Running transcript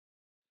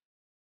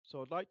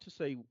So I'd like to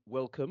say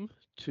welcome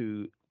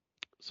to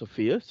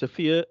Sophia.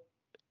 Sophia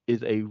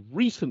is a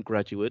recent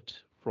graduate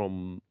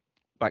from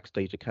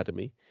Backstage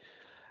Academy,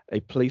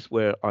 a place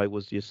where I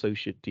was the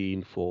associate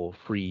dean for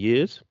 3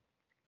 years.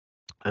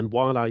 And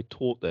while I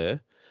taught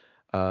there,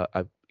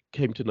 I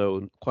came to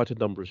know quite a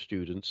number of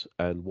students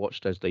and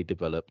watched as they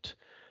developed.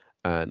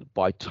 And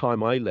by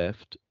time I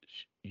left,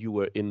 you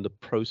were in the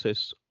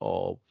process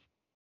of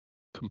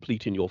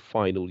completing your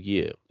final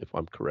year, if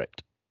I'm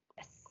correct.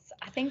 Yes,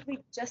 I think we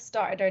just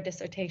started our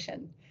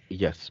dissertation.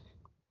 Yes.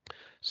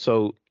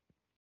 So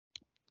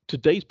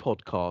today's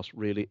podcast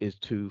really is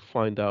to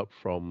find out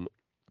from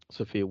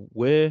Sophia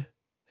where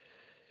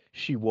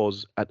she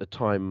was at the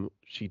time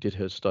she did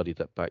her studies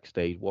at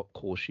Backstage, what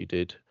course she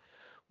did,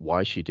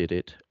 why she did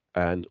it,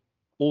 and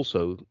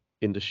also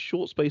in the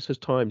short space of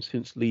time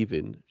since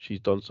leaving, she's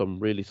done some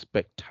really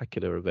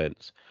spectacular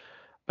events.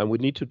 And we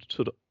need to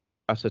sort of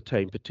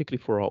ascertain,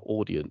 particularly for our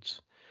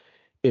audience,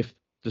 if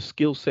the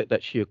skill set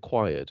that she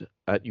acquired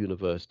at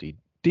university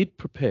did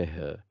prepare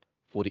her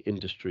for the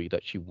industry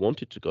that she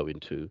wanted to go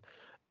into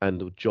and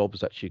the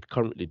jobs that she's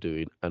currently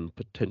doing and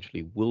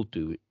potentially will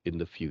do in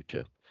the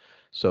future.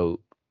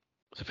 So,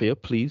 Sophia,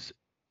 please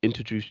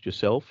introduce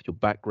yourself, your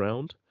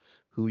background,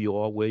 who you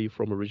are, where you're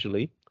from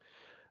originally,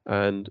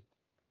 and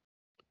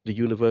the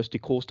university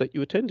course that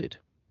you attended.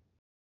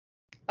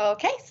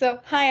 Okay, so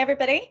hi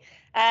everybody.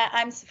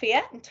 I'm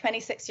Sophia. I'm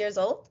 26 years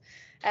old.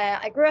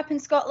 I grew up in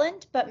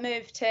Scotland but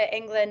moved to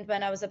England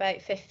when I was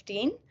about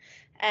 15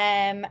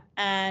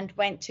 and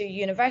went to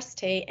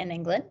university in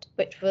England,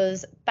 which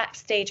was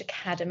Backstage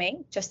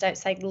Academy just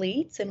outside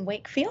Leeds in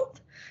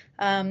Wakefield.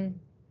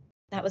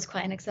 That was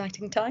quite an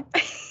exciting time.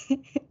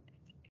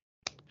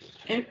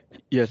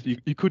 Yes,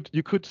 you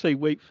could say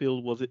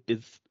Wakefield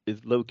is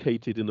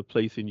located in a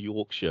place in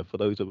Yorkshire for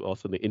those of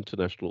us in the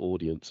international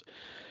audience.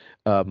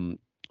 Um,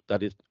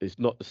 that is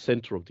not the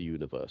center of the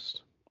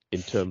universe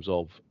in terms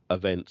of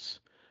events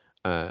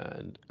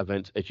and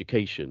events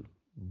education,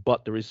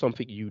 but there is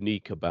something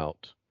unique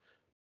about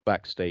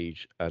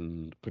Backstage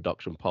and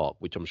Production Park,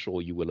 which I'm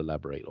sure you will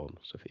elaborate on,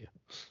 Sophia.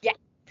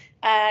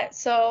 Yeah.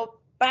 So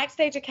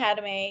Backstage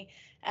Academy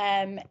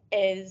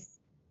is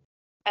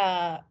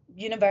a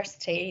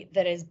university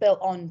that is built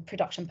on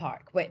Production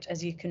Park, which,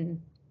 as you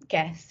can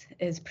guess,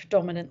 is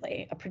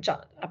predominantly a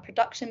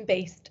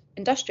production-based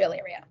industrial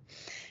area.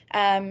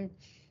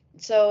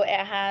 So it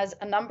has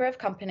a number of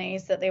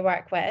companies that they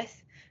work with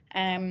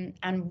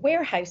and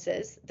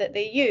warehouses that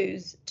they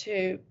use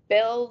to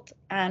build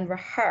and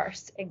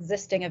rehearse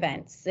existing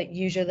events that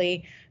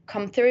usually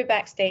come through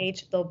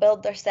Backstage. They'll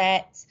build their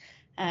sets,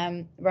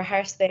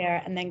 rehearse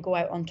there, and then go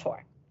out on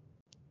tour.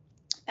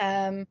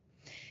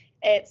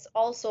 It's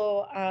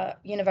also a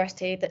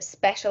university that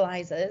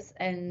specializes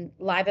in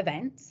live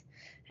events,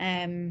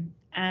 and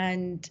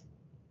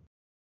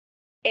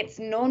it's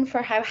known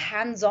for how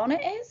hands-on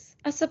it is,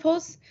 I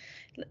suppose.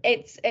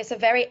 It's a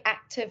very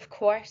active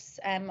course.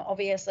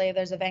 Obviously,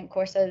 there's event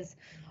courses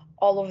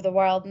all over the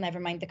world,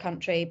 never mind the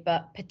country,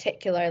 but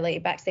particularly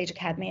Backstage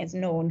Academy is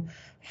known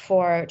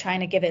for trying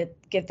to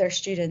give their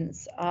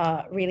students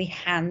a really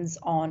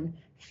hands-on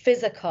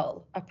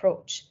physical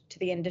approach to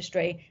the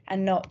industry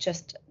and not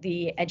just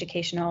the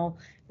educational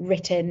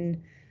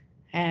written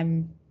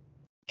kind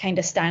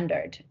of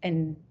standard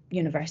in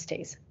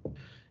universities.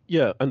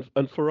 Yeah,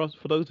 and for us,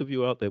 for those of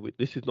you out there,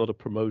 this is not a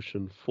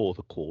promotion for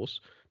the course.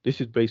 This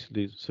is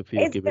basically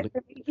Sophia It's giving. good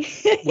for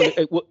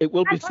me. Well, it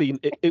will be seen.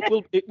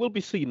 It will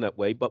be seen that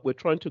way. But we're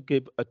trying to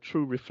give a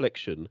true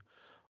reflection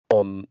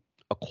on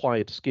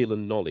acquired skill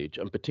and knowledge,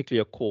 and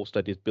particularly a course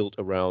that is built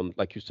around,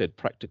 like you said,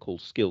 practical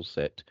skill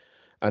set,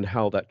 and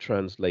how that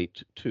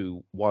translates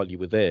to while you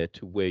were there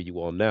to where you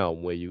are now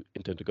and where you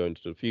intend to go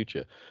into the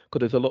future.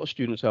 Because there's a lot of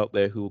students out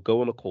there who will go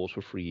on a course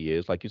for 3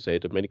 years, like you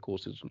said, there are many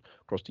courses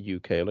across the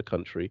UK and the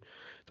country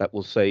that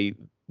will say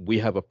we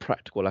have a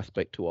practical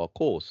aspect to our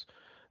course,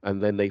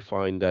 and then they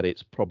find that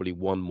it's probably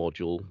one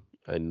module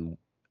and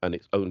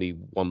it's only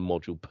one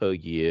module per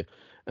year,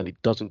 and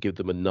it doesn't give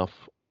them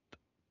enough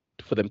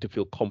for them to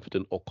feel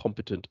confident or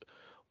competent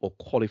or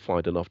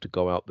qualified enough to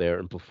go out there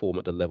and perform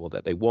at the level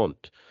that they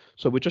want.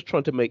 So we're just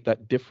trying to make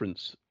that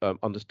difference,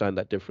 understand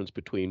that difference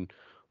between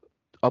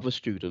other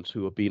students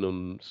who have been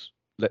on,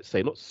 let's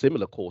say, not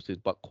similar courses,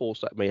 but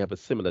courses that may have a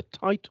similar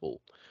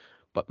title,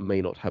 but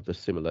may not have the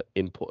similar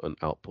input and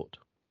output.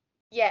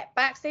 Yeah,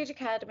 Backstage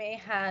Academy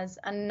has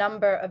a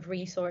number of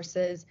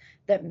resources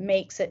that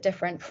makes it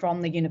different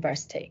from the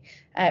university,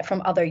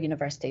 from other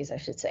universities, I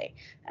should say.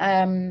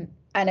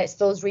 And it's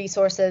those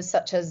resources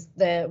such as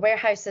the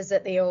warehouses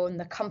that they own,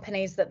 the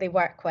companies that they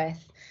work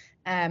with,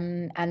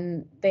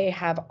 and they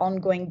have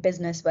ongoing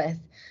business with,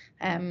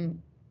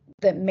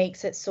 that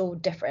makes it so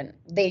different.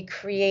 They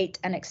create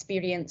an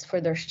experience for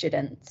their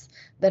students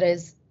that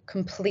is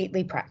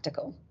completely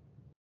practical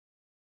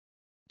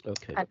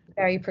Okay. and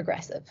very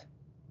progressive.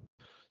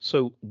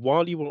 So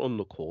while you were on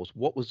the course,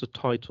 what was the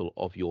title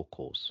of your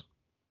course?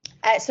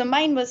 So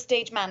mine was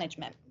stage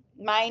management.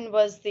 Mine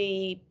was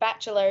the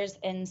bachelor's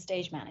in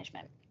stage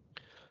management.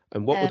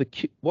 And Uh,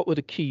 what were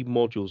the key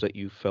modules that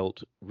you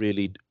felt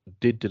really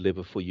did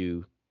deliver for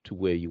you to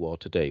where you are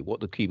today? What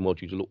are the key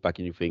modules you look back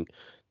and you think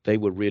they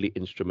were really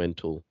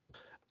instrumental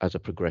as a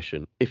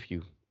progression, if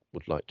you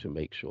would like to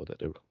make sure that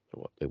they're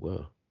what they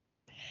were?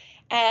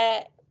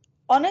 uh,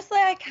 Honestly,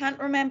 I can't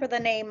remember the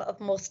name of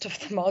most of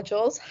the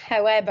modules.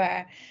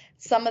 However,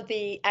 some of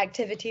the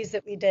activities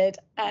that we did,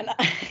 and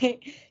I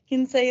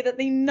can say that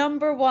the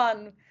number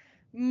one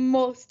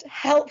most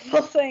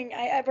helpful thing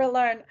I ever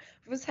learned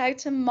was how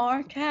to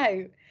mark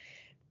out.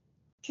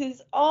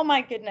 Because, oh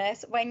my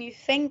goodness, when you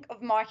think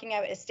of marking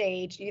out a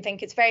stage, you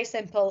think it's very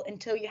simple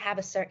until you have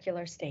a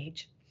circular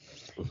stage.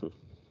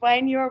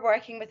 When you're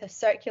working with a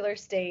circular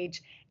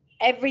stage,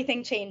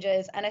 everything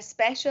changes, and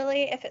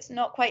especially if it's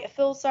not quite a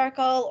full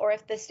circle or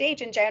if the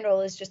stage in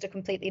general is just a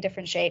completely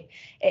different shape,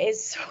 it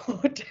is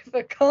so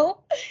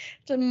difficult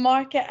to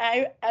mark it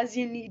out as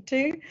you need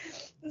to.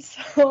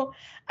 So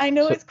I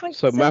know So, it's quite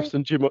so silly. maths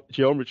and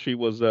geometry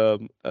was a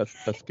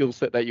skill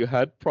set that you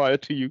had prior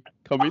to you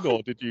coming,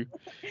 or did you?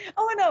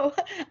 Oh no,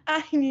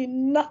 I knew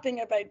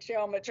nothing about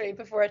geometry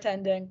before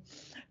attending.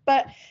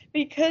 But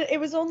because it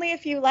was only a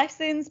few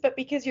lessons, but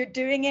because you're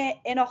doing it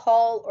in a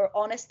hall or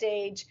on a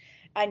stage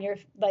and you're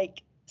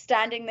like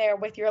standing there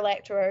with your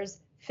lecturers,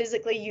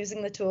 physically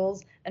using the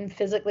tools and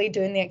physically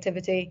doing the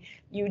activity,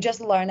 you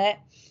just learn it.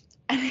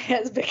 And it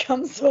has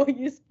become so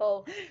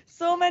useful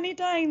so many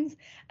times.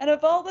 And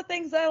of all the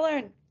things I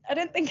learned, I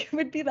didn't think it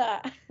would be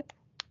that.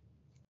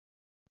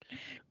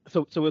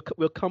 So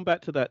we'll come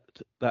back to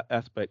that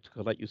aspect,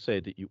 'cause like you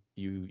said, that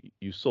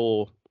you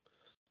saw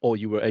or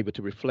you were able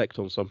to reflect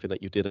on something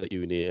that you did at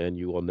uni and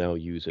you are now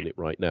using it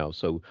right now.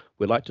 So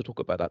we'd like to talk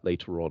about that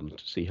later on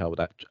to see how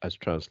that has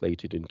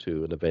translated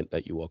into an event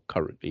that you are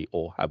currently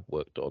or have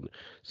worked on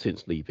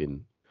since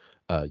leaving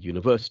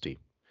university.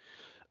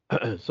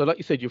 So like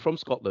you said, you're from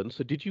Scotland.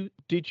 So did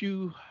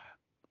you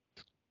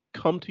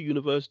come to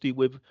university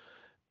with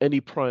any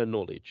prior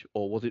knowledge,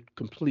 or was it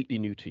completely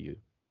new to you?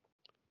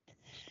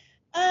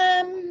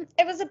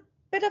 It was a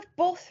bit of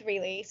both,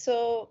 really.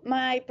 So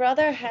my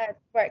brother had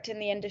worked in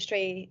the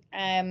industry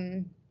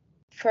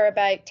for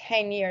about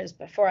 10 years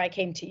before I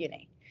came to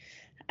uni.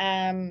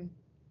 Um,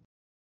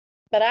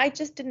 but I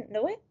just didn't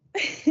know it.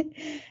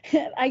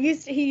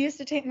 He used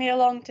to take me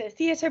along to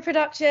theatre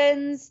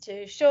productions,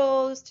 to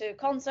shows, to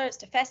concerts,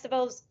 to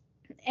festivals,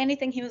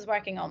 anything he was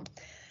working on.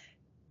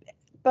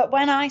 But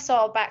when I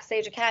saw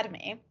Backstage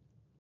Academy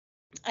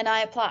and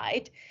I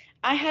applied,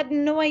 I had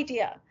no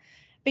idea,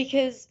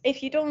 because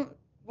if you don't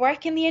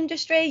work in the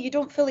industry, you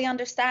don't fully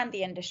understand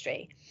the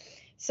industry.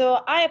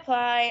 So I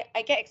apply,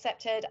 I get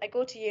accepted, I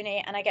go to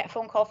uni, and I get a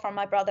phone call from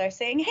my brother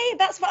saying, "Hey,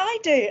 that's what I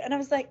do." And I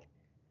was like,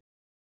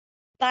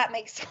 that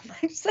makes so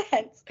much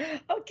sense.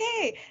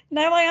 Okay,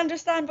 now I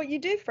understand what you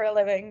do for a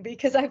living,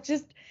 because I've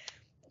just,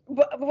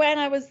 when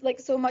I was like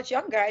so much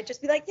younger, I'd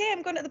just be like, yeah,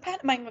 I'm going to the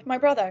pantomime with my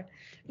brother,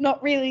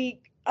 not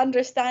really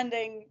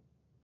understanding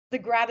the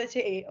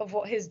gravity of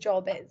what his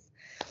job is.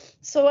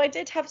 So I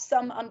did have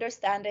some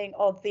understanding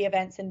of the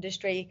events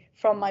industry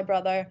from my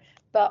brother,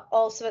 but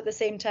also at the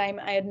same time,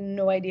 I had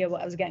no idea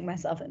what I was getting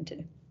myself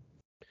into.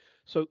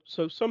 So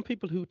some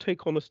people who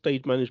take on a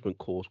stage management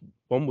course,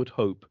 one would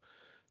hope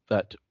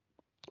that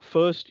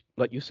first,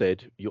 like you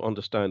said, you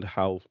understand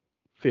how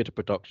theatre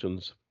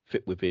productions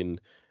fit within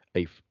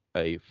a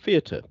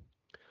theatre,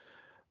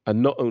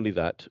 and not only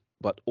that,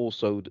 but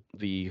also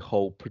the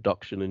whole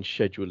production and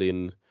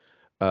scheduling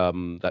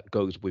that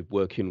goes with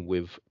working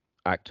with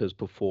actors,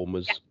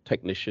 performers,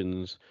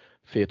 technicians,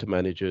 theatre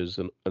managers,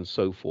 and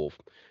so forth.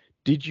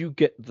 Did you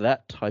get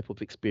that type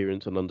of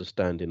experience and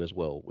understanding as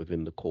well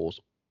within the course,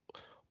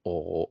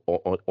 or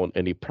on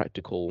any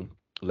practical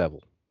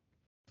level?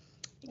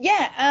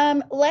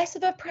 Yeah, less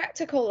of a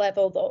practical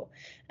level though,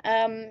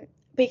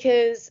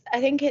 because I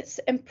think it's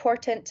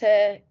important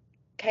to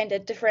kind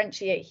of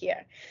differentiate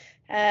here,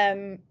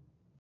 um,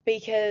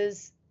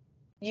 because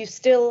you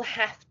still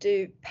have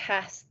to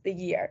pass the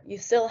year. You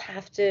still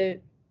have to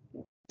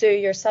do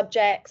your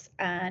subjects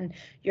and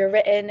your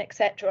written,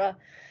 etc.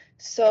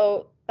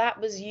 So that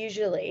was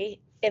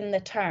usually in the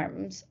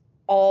terms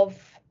of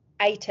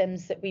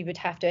items that we would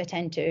have to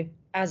attend to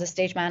as a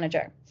stage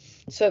manager.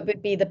 So it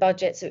would be the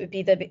budgets, it would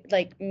be the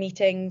like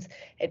meetings,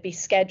 it'd be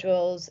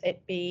schedules,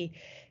 it'd be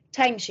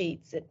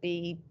timesheets, it'd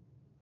be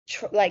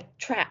like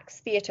tracks,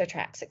 theatre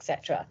tracks,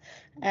 etc.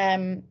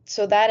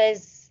 So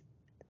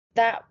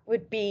that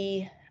would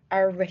be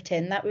our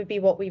written, that would be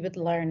what we would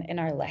learn in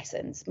our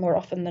lessons more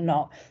often than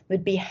not,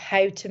 would be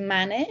how to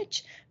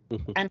manage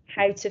Mhm. and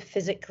how to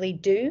physically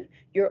do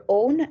your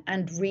own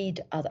and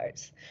read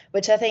others,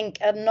 which I think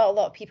not a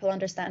lot of people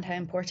understand how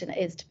important it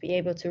is to be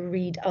able to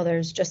read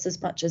others just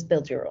as much as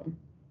build your own.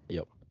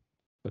 Yep.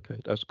 Okay,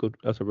 that's good.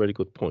 That's a very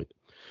good point.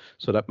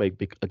 So that may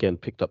be again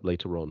picked up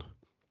later on.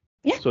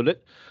 Yeah,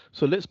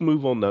 So let's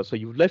move on now. So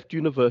you've left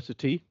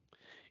university.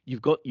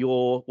 You've got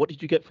your, what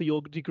did you get for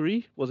your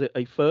degree? Was it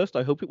a first?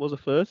 I hope it was a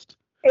first.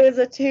 it was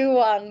a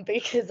 2-1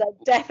 because I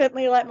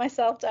definitely let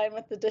myself down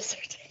with the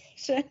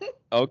dissertation.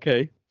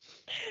 Okay.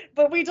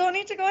 But we don't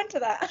need to go into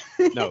that.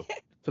 No.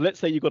 So let's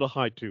say you got a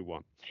high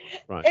 2-1.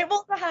 Right. It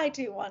was a high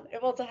 2-1.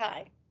 It was a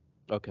high.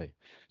 Okay.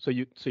 So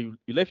you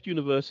left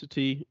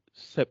university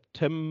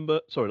September.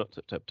 Sorry, not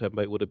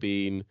September. It would have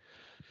been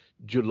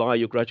July.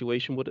 Your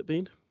graduation would have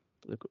been.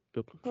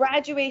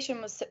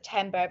 Graduation was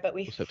September, but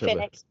we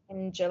September finished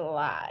in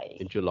July.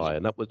 in July,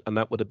 and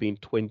that would have been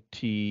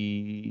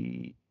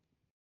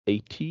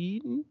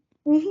 2018.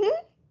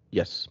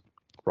 Yes.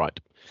 Right.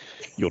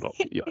 You're not.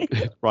 Yeah.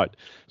 Right.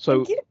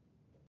 So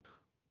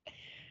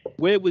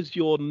where was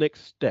your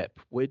next step?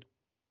 Where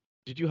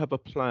did you have a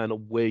plan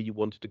of where you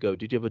wanted to go?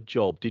 Did you have a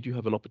job? Did you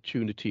have an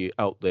opportunity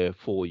out there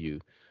for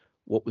you?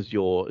 What was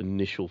your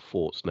initial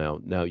thoughts now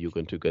you're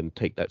going to go and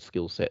take that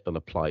skill set and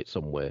apply it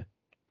somewhere?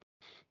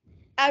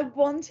 I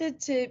wanted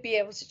to be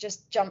able to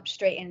just jump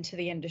straight into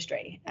the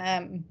industry,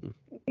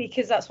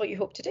 because that's what you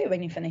hope to do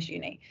when you finish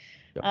uni.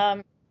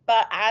 Yep.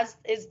 But as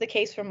is the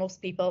case for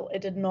most people,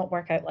 it did not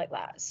work out like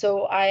that.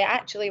 So I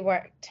actually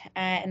worked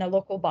in a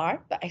local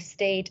bar, but I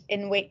stayed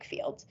in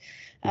Wakefield.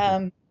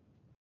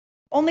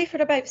 Only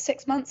for about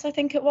 6 months, I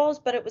think it was,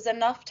 but it was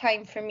enough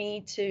time for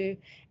me to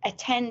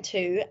attend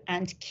to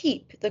and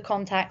keep the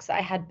contacts that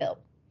I had built.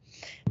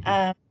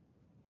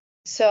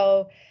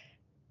 So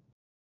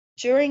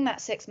during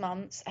that 6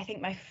 months, I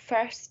think my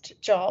first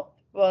job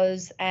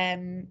was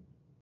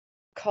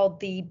called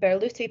the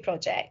Berluti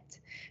Project,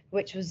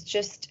 which was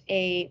just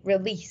a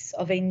release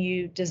of a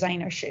new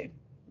designer shoe.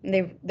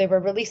 They were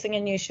releasing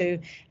a new shoe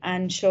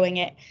and showing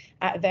it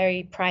at a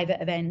very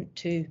private event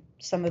to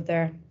some of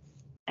their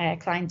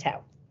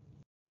clientele.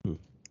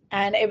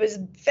 And it was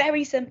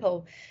very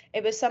simple.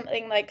 It was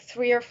something like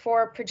 3 or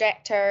 4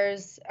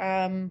 projectors,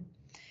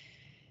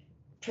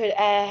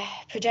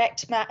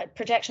 projection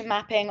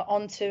mapping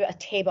onto a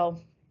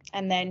table,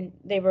 and then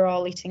they were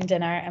all eating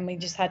dinner, and we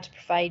just had to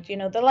provide,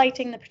 the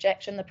lighting, the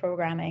projection, the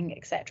programming,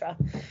 etc.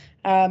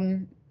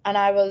 And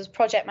I was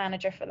project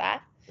manager for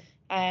that,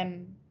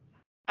 and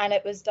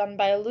it was done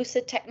by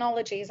Lucid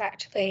Technologies,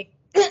 actually,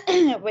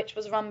 which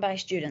was run by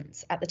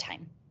students at the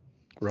time.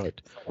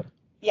 Right.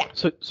 Yeah.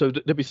 So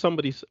there'll be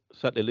somebody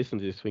sat there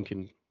listening to this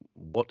thinking,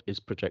 what is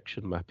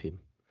projection mapping?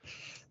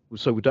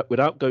 So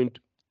without going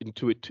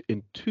into it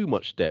in too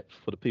much depth,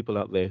 for the people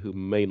out there who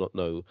may not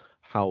know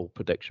how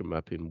projection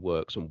mapping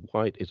works and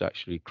why it is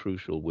actually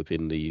crucial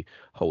within the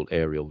whole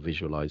area of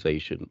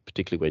visualization,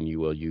 particularly when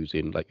you are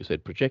using, like you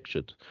said,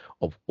 projections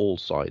of all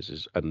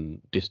sizes and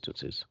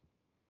distances.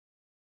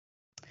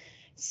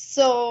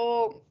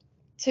 So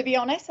to be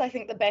honest, I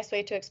think the best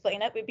way to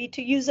explain it would be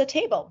to use a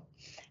table.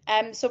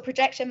 So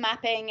projection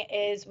mapping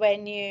is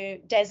when you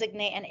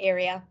designate an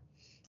area,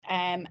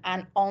 and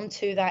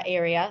onto that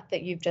area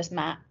that you've just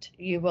mapped,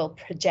 you will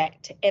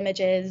project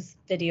images,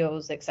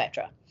 videos,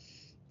 etc.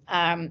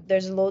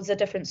 There's loads of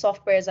different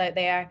softwares out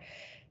there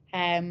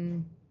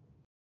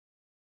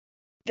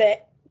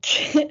that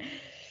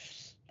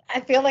I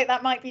feel like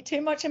that might be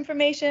too much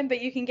information, but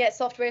you can get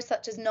software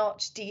such as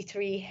Notch,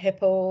 D3,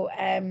 Hippo,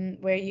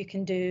 where you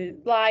can do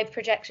live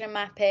projection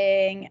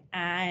mapping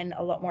and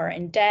a lot more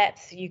in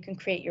depth. You can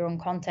create your own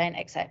content,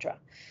 etc.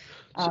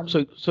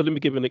 So let me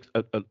give an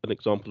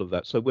example of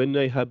that. So when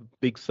they have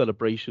big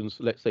celebrations,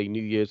 let's say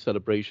New Year's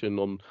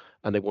celebration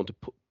and they want to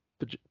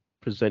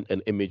present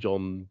an image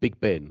on Big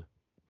Ben,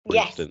 for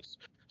instance.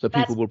 So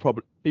people will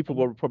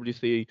probably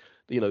see,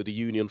 the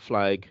Union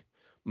flag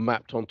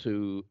mapped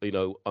onto,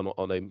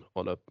 on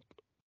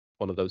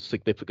one of those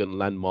significant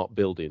landmark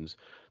buildings.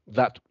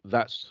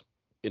 That's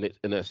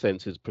in a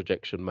sense is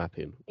projection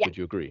mapping. Yeah. Would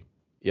you agree?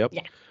 Yep.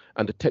 Yeah.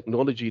 And the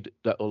technology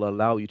that will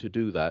allow you to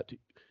do that,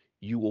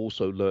 you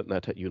also learned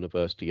that at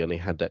university, and they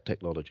had that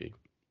technology.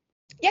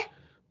 Yeah.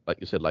 Like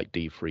you said, like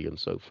D3 and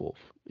so forth.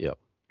 Yeah.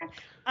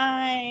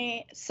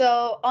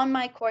 So on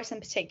my course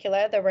in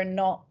particular, there were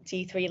not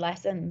D3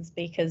 lessons,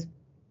 because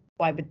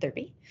why would there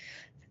be?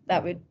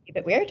 That would be a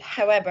bit weird.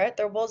 However,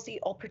 there was the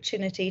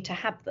opportunity to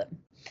have them.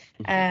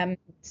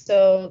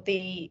 So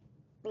the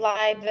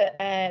live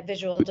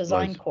visual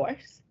design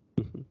course,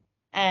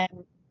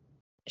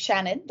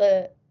 Shannon,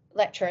 the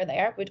lecturer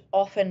there, would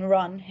often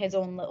run his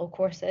own little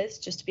courses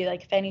just to be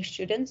like, if any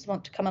students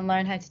want to come and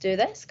learn how to do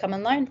this, come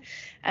and learn.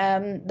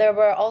 There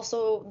were a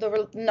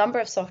number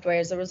of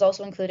softwares. There was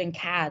also including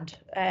CAD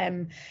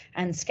and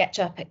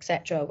SketchUp,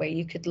 etc., where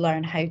you could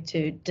learn how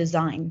to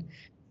design.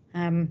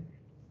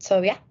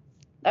 So yeah,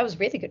 that was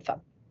really good fun,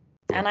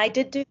 and I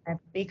did do that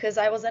because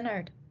I was a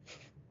nerd.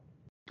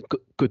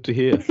 Good to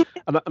hear.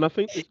 and I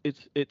think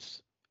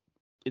it's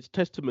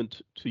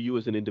testament to you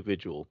as an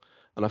individual.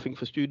 And I think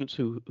for students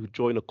who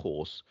join a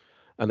course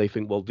and they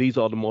think, well, these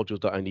are the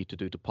modules that I need to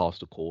do to pass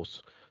the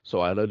course,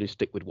 so I'll only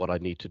stick with what I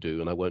need to do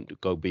and I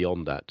won't go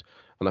beyond that.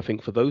 And I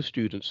think for those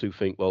students who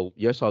think, well,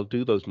 yes, I'll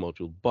do those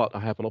modules, but I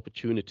have an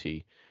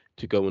opportunity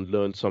to go and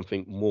learn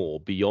something more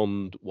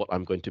beyond what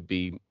I'm going to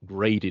be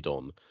graded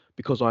on,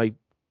 because I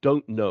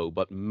don't know,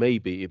 but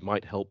maybe it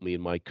might help me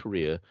in my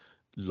career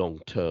long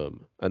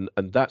term. And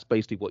that's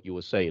basically what you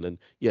were saying. And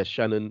yes,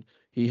 Shannon,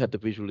 he had the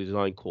visual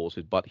design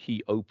courses, but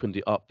he opened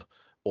it up,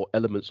 or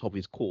elements of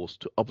his course,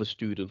 to other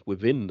students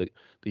within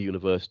the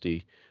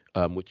university,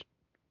 which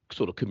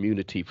sort of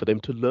community for them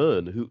to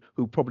learn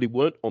who probably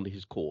weren't on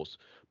his course,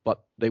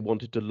 but they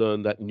wanted to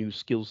learn that new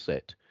skill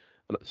set.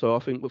 And so I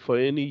think for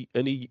any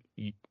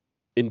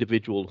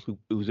individual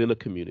who's in a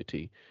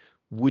community,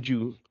 would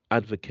you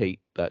advocate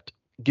that,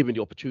 given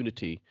the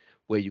opportunity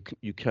where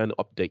you can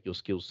update your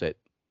skill set,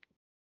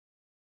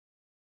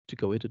 to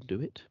go ahead and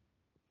do it?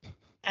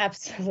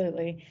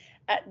 Absolutely.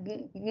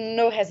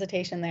 No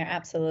hesitation there.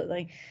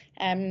 Absolutely.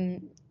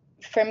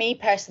 For me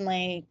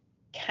personally,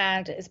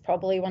 CAD is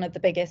probably one of the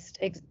biggest,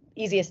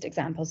 easiest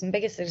examples and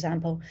biggest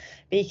example,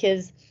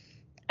 because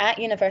at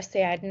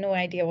university, I had no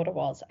idea what it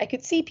was. I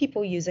could see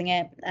people using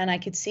it and I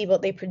could see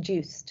what they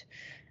produced.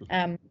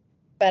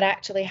 But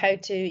actually how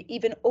to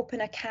even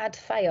open a CAD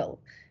file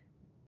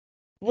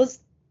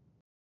was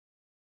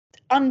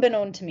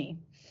unbeknown to me.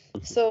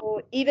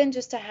 So even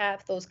just to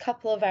have those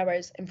couple of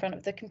hours in front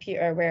of the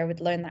computer where I would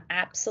learn the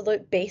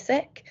absolute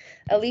basic,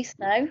 at least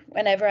now,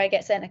 whenever I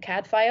get sent a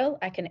CAD file,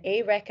 I can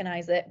A,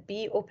 recognize it,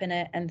 B, open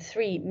it, and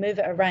 3, move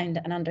it around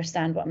and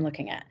understand what I'm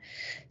looking at.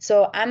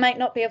 So I might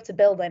not be able to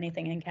build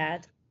anything in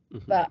CAD,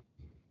 but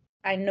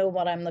I know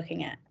what I'm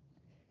looking at.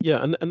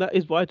 Yeah, and that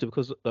is vital,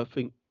 because I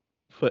think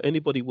for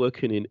anybody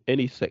working in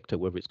any sector,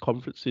 whether it's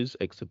conferences,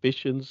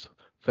 exhibitions,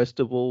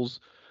 festivals,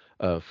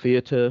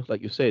 theatre,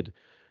 like you said,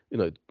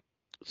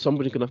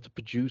 somebody's going to have to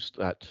produce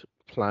that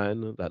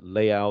plan, that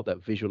layout,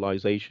 that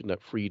visualization,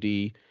 that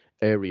 3D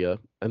area,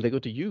 and they're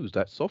going to use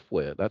that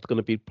software. That's going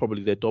to be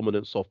probably their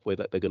dominant software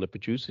that they're going to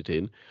produce it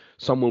in.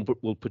 Someone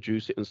will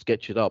produce it and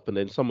sketch it up, and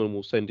then someone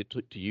will send it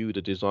to you,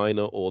 the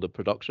designer or the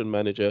production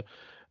manager,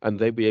 and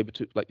they'll be able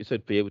to, like you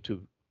said, be able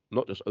to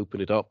not just open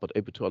it up, but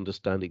able to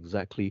understand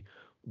exactly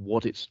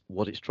what it's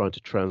trying to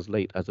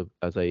translate as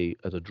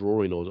a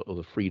drawing or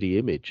the 3D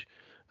image,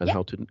 and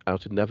how to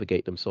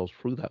navigate themselves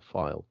through that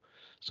file.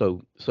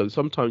 So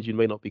sometimes you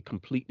may not be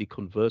completely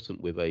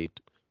conversant with a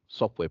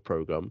software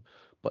program,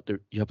 but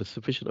you have a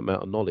sufficient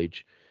amount of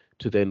knowledge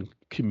to then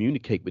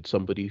communicate with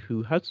somebody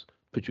who has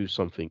produced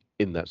something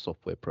in that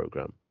software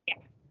program.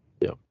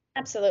 Yeah.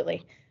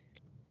 Absolutely.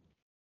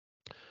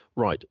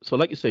 Right. So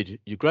like you said,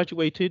 you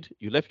graduated,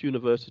 you left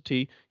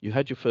university, you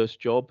had your first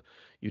job,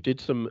 you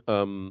did some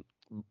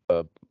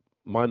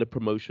minor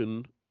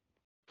promotion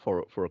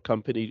for a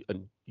company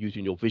and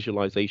using your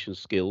visualization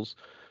skills.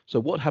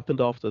 So what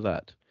happened after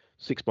that?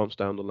 6 months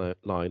down the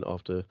line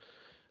after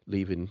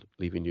leaving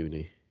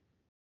uni?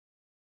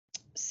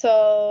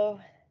 So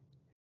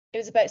it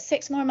was about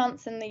 6 more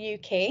months in the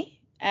UK,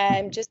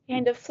 just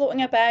kind of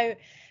floating about,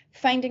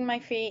 finding my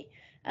feet.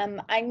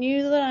 I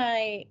knew that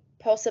I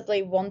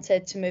possibly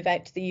wanted to move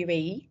out to the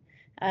UAE,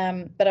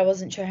 but I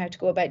wasn't sure how to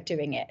go about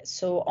doing it.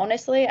 So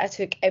honestly, I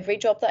took every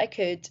job that I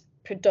could,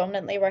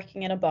 predominantly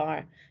working in a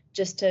bar,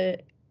 just to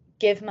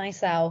give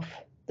myself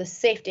the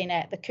safety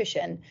net, the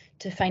cushion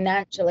to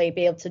financially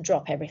be able to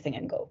drop everything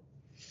and go.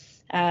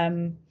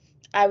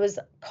 I was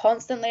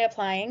constantly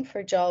applying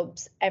for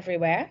jobs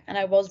everywhere, and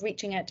I was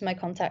reaching out to my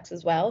contacts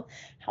as well.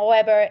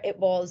 However, it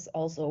was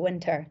also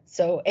winter,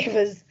 so it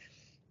was,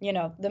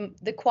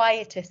 the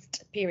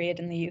quietest period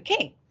in the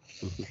UK.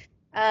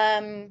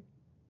 And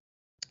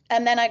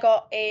then I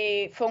got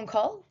a phone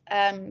call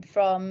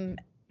from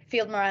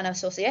Field Moran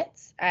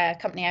Associates, a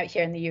company out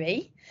here in the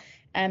UAE,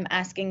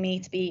 asking me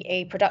to be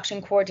a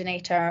production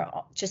coordinator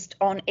just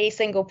on a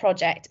single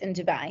project in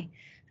Dubai.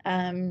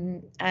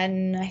 And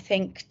I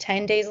think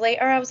 10 days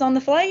later, I was on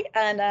the flight,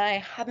 and I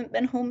haven't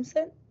been home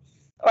since,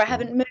 or I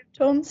haven't moved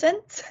home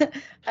since.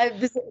 I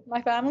visited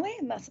my family,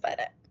 and that's about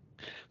it.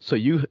 So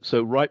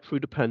right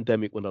through the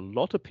pandemic, when a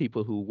lot of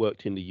people who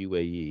worked in the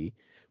UAE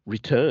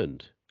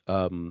returned,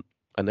 and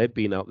they'd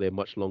been out there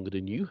much longer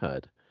than you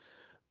had,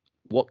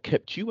 what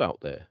kept you out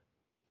there?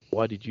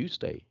 Why did you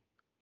stay?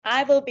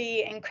 I will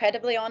be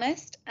incredibly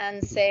honest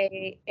and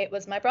say it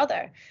was my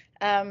brother.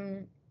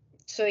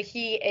 So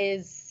he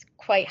is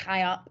quite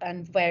high up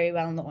and very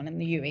well known in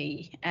the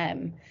UAE.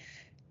 And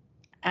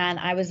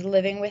I was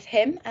living with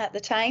him at the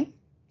time.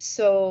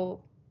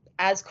 So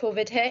as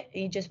COVID hit,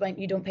 he just went,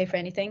 you don't pay for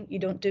anything, you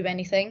don't do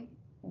anything.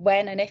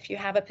 When and if you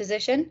have a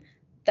position,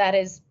 that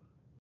is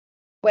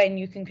when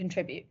you can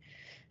contribute.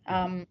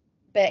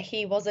 But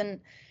he was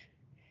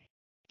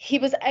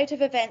out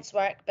of events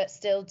work, but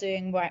still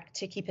doing work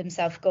to keep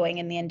himself going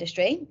in the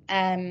industry.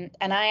 And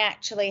I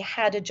actually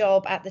had a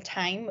job at the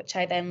time, which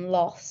I then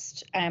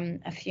lost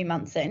a few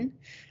months in.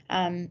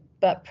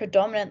 But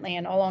predominantly,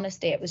 in all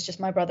honesty, it was just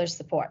my brother's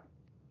support.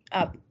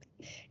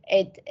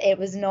 It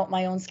was not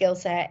my own skill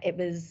set. It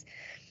was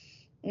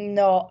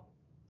not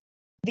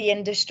the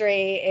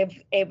industry.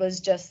 It was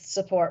just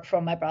support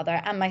from my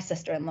brother and my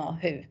sister-in-law,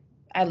 who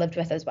I lived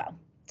with as well.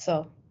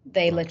 So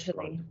they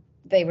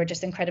they were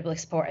just incredibly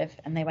supportive,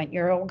 and they went,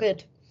 you're all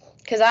good.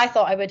 Because I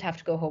thought I would have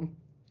to go home.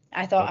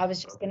 I thought I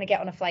was just going to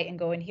get on a flight and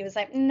go. And he was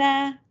like,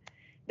 nah,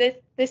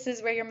 this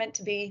is where you're meant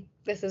to be.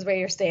 This is where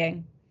you're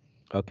staying.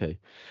 Okay.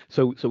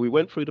 So we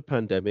went through the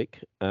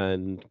pandemic,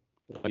 and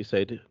like you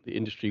said, the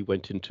industry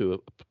went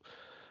into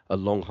a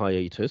long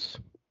hiatus.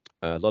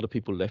 A lot of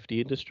people left the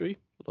industry.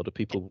 A lot of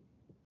people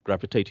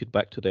gravitated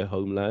back to their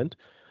homeland.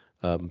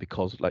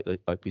 because,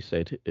 like we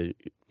said,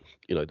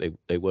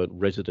 they weren't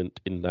resident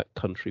in that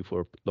country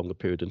for a longer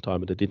period of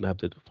time, and they didn't have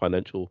the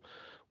financial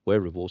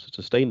wherewithal to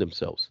sustain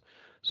themselves.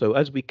 So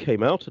as we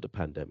came out of the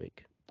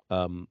pandemic,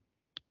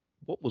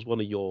 what was one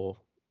of your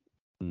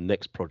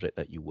next project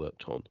that you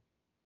worked on?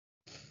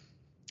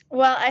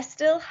 Well, I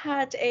still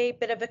had a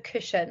bit of a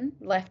cushion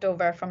left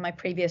over from my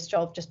previous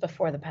job just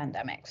before the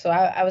pandemic. So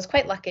I was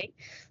quite lucky.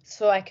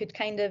 So I could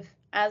kind of,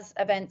 as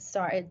events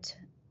started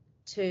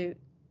to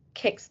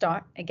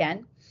kickstart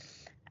again,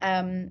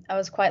 I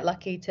was quite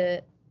lucky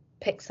to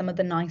pick some of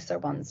the nicer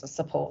ones, I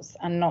suppose,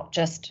 and not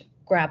just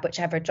grab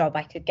whichever job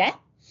I could get.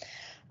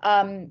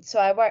 So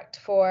I worked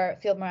for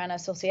Field Moran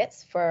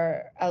Associates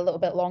for a little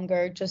bit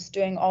longer, just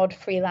doing odd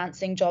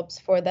freelancing jobs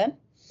for them.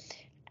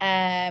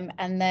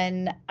 And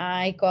then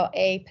I got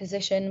a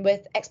position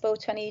with Expo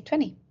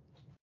 2020.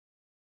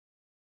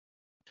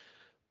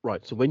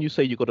 Right. So when you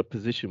say you got a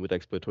position with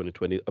Expo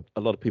 2020,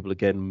 a lot of people,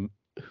 again,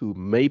 who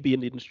may be in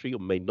the industry or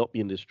may not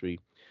be in the industry,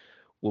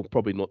 will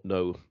probably not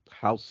know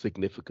how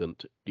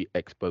significant the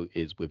Expo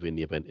is within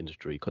the event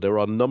industry, because there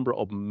are a number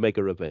of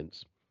mega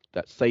events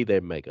that say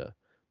they're mega,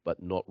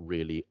 but not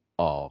really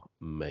are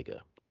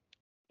mega.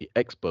 The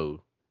Expo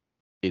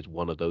is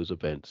one of those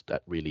events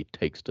that really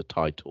takes the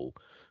title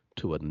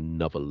to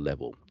another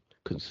level,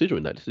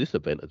 considering that this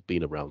event has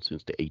been around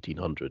since the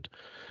 1800s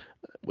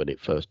when it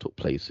first took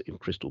place in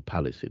Crystal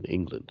Palace in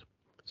England.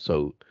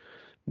 So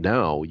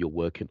now you're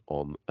working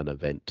on an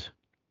event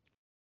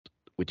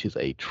which is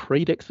a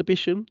trade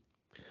exhibition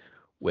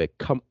where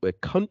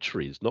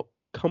countries, not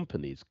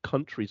companies,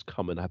 countries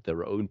come and have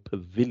their own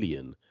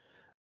pavilion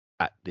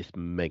at this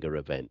mega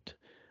event,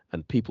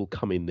 and people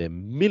come in their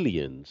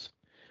millions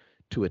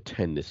to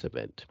attend this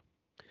event.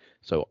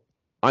 So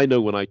I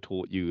know when I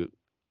taught you,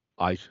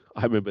 I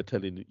remember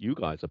telling you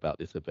guys about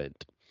this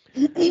event.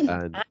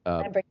 And I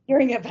remember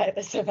hearing about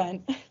this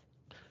event.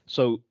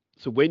 So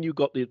when you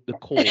got the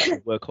call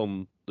to work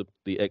on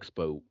the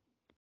Expo,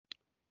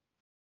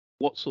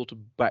 what sort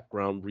of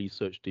background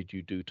research did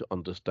you do to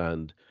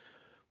understand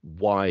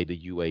why the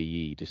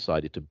UAE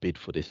decided to bid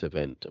for this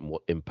event and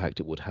what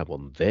impact it would have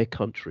on their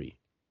country?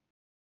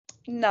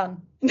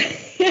 None.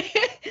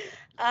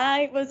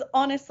 I was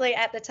honestly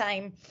at the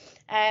time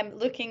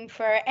looking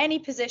for any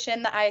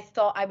position that I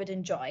thought I would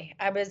enjoy.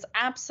 I was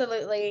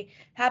absolutely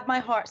had my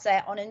heart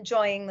set on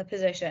enjoying the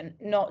position,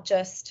 not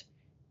just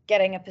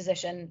getting a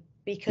position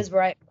because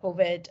we're out of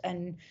COVID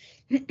and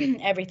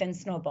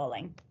everything's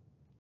snowballing.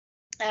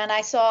 And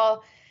I saw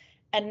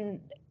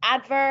an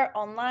advert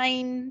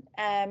online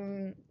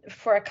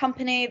for a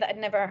company that I'd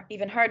never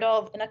even heard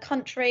of in a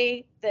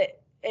country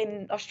that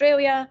in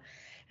Australia,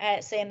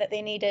 saying that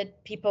they needed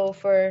people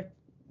for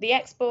the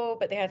expo,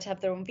 but they had to have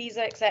their own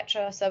visa,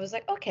 etc. So I was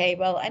like, okay,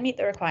 well, I meet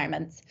the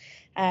requirements.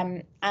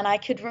 And I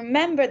could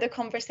remember the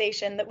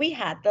conversation that we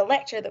had, the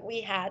lecture that we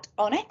had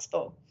on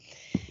Expo.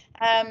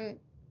 And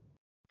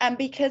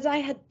because I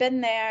had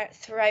been there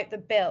throughout the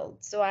build,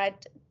 so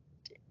I'd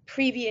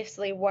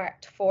previously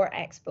worked for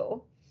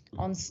Expo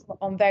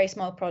on very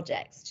small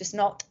projects, just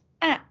not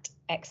at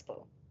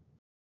Expo.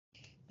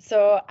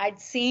 So I'd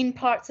seen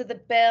parts of the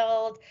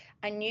build.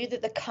 I knew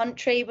that the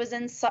country was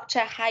in such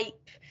a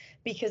hype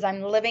because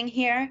I'm living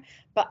here.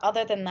 But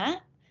other than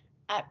that,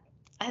 I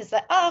was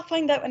like, I'll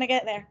find out when I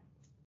get there.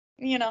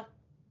 You know,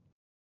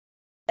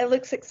 it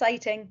looks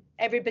exciting.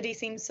 Everybody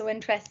seems so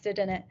interested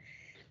in it.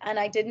 And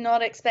I did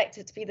not expect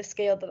it to be the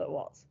scale that it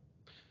was.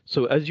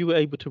 So as you were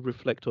able to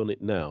reflect on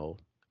it now,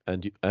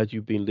 and as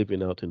you've been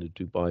living out in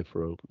Dubai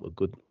for a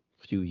good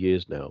few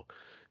years now,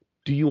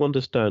 do you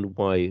understand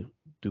why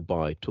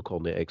Dubai took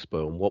on the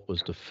Expo and what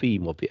was the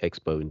theme of the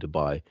Expo in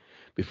Dubai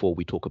before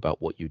we talk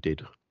about what you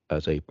did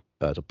as a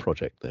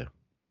project there?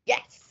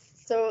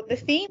 Yes. So the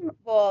theme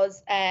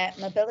was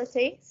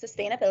mobility,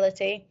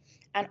 sustainability,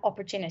 and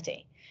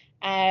opportunity.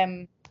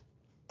 And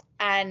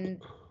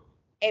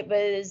it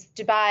was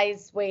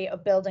Dubai's way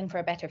of building for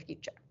a better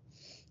future.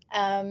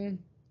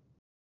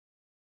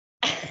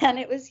 And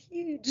it was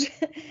huge.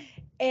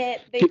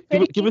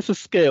 Give us a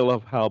scale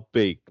of how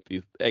big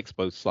the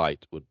Expo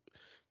site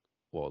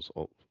was.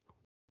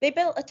 They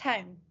built a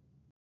town.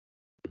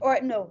 Or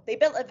no, they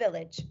built a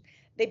village.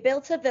 They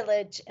built a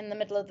village in the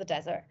middle of the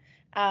desert.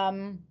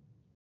 To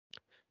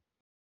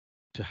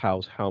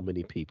house how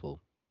many people?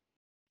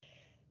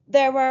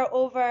 There were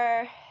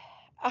over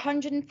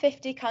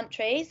 150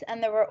 countries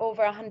and there were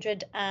over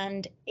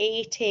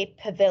 180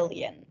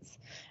 pavilions.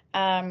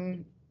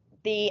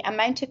 The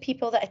amount of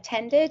people that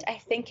attended, I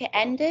think it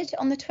ended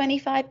on the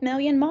 25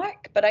 million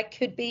mark, but I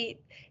could be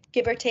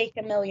give or take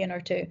a million or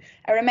two.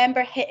 I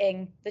remember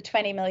hitting the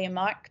 20 million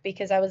mark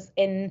because I was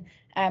in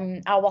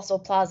Al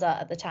Wasl Plaza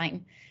at the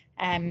time,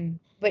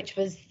 which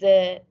was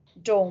the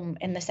dome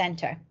in the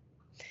center.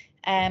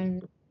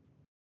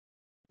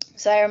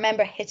 So I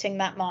remember hitting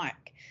that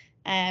mark.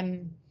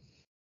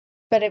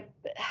 But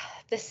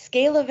the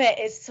scale of it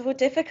is so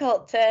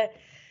difficult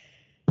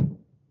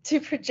to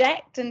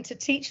project and to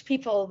teach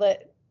people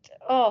that,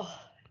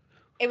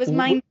 It was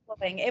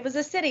mind-blowing. It was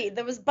a city.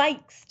 There was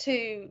bikes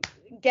to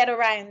get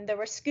around. There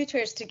were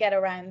scooters to get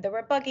around. There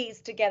were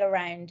buggies to get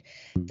around.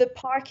 The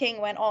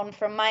parking went on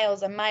for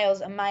miles and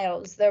miles and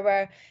miles.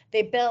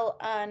 They built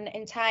an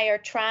entire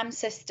tram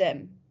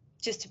system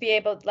just to be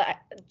able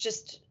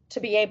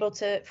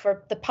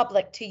for the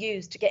public to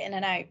use to get in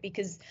and out,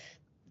 because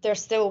there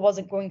still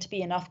wasn't going to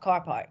be enough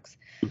car parks.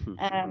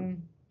 I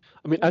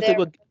mean, as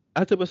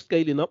they were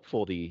scaling up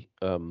for the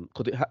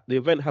because the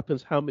event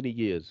happens how many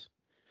years?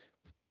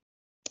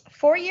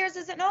 4 years,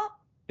 is it not?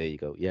 There you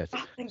go. Yes.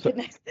 Oh, thank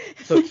goodness.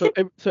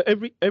 so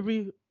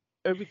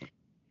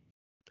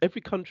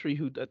every country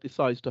who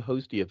decides to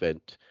host the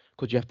event,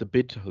 because you have to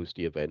bid to host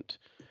the event,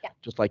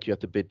 just like you have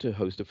to bid to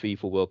host the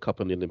FIFA World Cup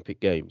and the Olympic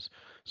Games.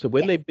 So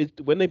when they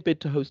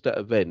bid to host that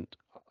event,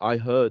 I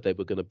heard they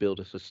were going to build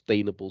a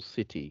sustainable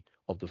city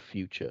of the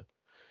future.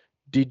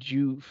 Did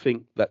you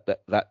think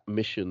that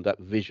mission, that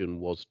vision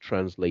was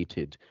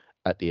translated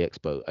at the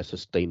expo, a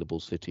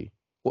sustainable city?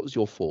 What was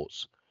your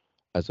thoughts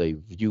as a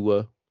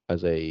viewer,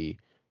 as a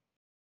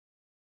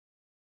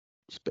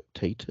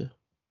spectator?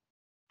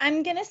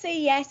 I'm going to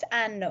say yes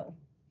and no.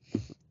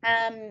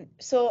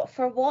 So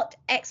for what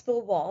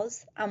Expo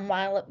was, and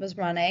while it was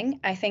running,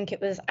 I think it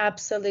was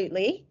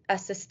absolutely a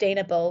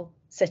sustainable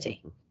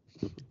city.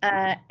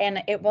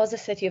 And it was a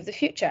city of the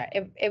future.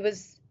 It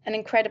was an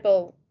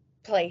incredible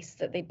place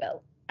that they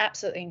built.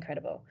 Absolutely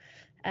incredible.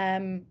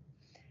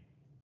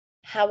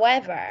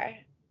 However,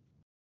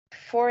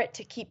 for it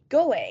to keep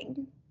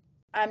going,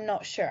 I'm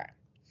not sure.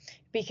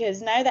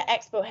 Because now that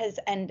Expo has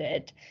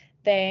ended,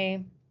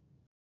 they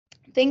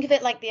think of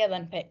it like the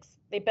Olympics.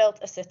 They built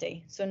a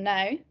city. So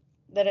now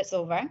that it's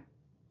over,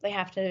 they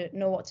have to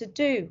know what to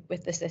do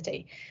with the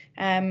city.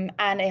 And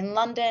in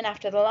London,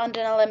 after the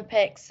London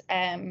Olympics,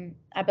 I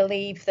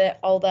believe that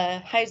all the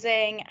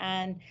housing,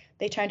 and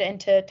they turned it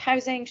into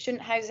housing,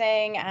 student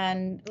housing,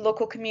 and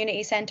local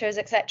community centres,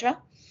 etc.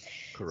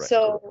 Correct.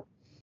 So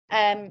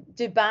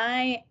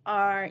Dubai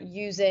are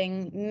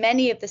using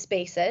many of the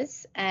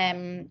spaces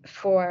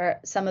for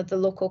some of the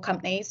local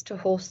companies to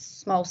host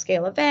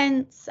small-scale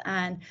events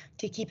and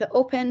to keep it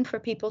open for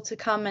people to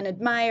come and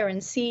admire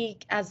and see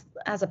as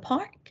a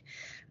park.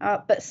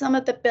 But some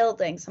of the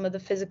buildings, some of the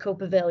physical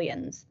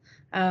pavilions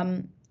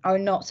are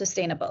not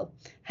sustainable.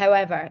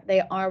 However,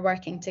 they are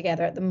working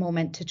together at the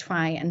moment to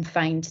try and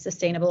find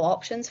sustainable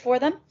options for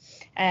them.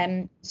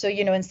 So,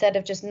 instead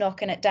of just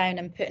knocking it down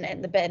and putting it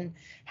in the bin,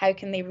 how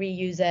can they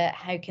reuse it?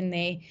 How can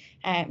they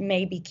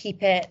maybe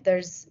keep it?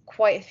 There's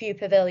quite a few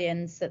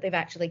pavilions that they've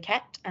actually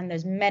kept, and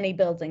there's many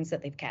buildings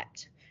that they've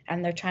kept,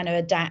 and they're trying to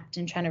adapt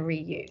and trying to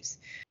reuse.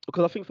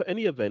 Because I think for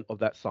any event of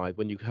that size,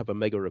 when you have a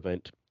mega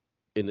event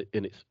in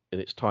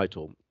its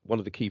title, one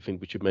of the key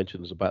things which you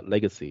mentioned is about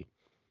legacy.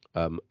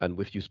 And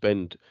if you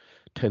spend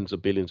tens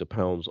of billions of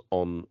pounds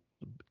on,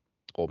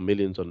 or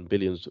millions and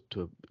billions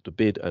to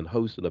bid and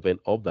host an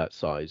event of that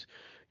size,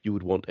 you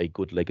would want a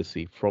good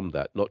legacy from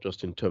that, not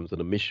just in terms of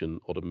the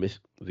mission or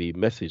the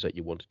message that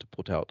you wanted to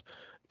put out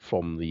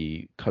from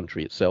the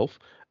country itself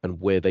and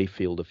where they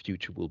feel the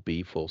future will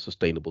be for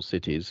sustainable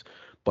cities,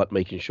 but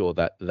making sure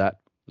that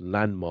that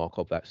landmark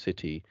of that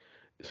city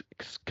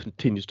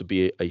continues to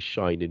be a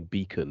shining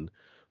beacon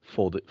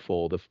for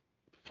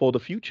the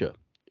future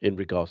in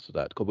regards to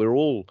that, because we're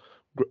all,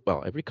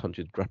 well, every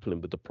country is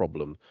grappling with the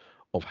problem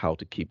of how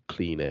to keep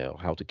clean air,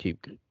 how to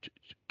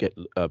get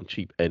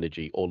cheap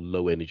energy or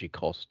low energy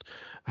cost,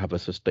 have a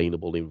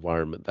sustainable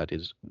environment that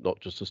is not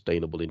just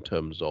sustainable in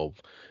terms of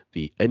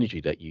the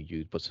energy that you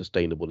use, but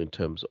sustainable in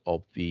terms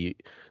of the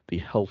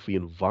healthy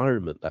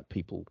environment that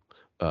people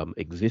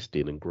exist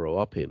in and grow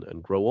up in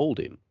and grow old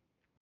in.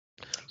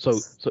 So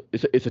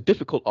it's a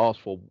difficult ask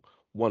for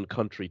one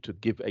country to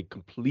give a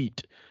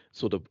complete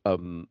sort of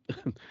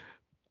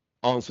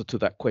answer to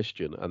that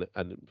question,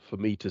 and for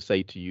me to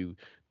say to you,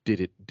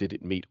 did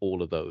it meet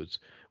all of those,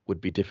 would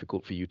be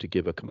difficult for you to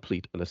give a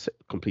complete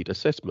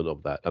assessment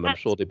of that. And I'm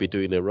sure they'd be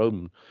doing their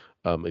own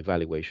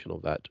evaluation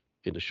of that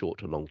in the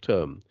short and long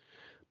term.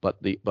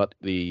 But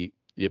the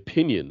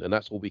opinion, and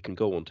that's all we can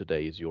go on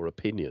today, is your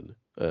opinion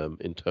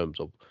in terms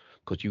of,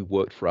 because you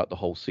worked throughout the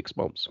whole 6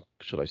 months,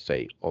 should I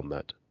say, on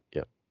that.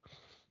 Yeah.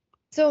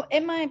 So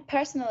in my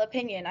personal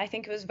opinion, I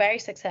think it was very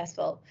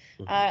successful.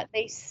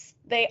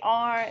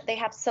 They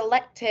have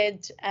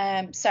selected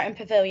certain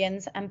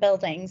pavilions and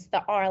buildings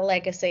that are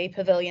legacy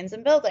pavilions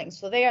and buildings.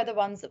 So they are the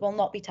ones that will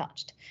not be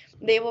touched.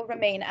 They will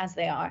remain as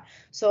they are.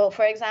 So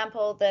for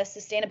example, the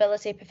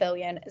sustainability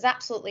pavilion is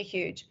absolutely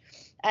huge,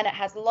 and it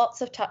has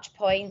lots of touch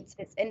points.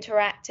 It's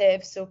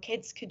interactive, so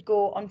kids could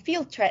go on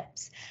field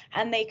trips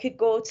and they could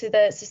go to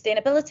the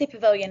sustainability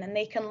pavilion and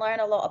they can learn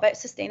a lot about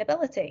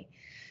sustainability.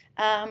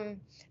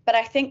 But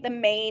I think the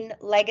main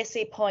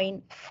legacy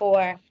point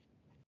for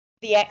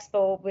the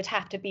expo would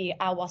have to be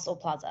Al Wasl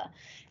Plaza.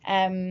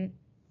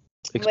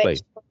 Explain.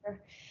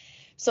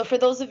 So for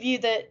those of you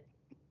that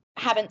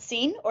haven't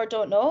seen or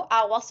don't know,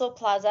 Al Wasl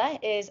Plaza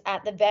is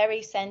at the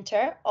very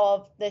center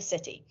of the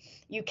city.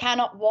 You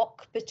cannot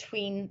walk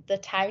between the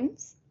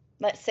towns,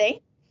 let's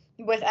say.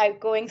 without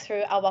going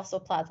through Al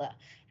Wasl Plaza.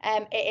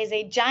 It is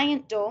a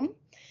giant dome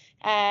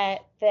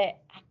that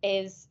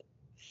is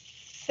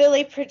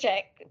fully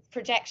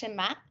projection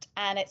mapped,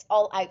 and it's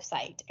all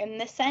outside. In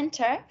the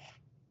center,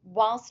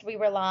 whilst we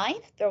were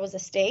live, there was a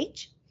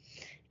stage,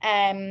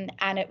 and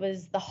it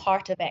was the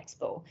heart of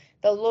Expo.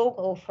 The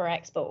logo for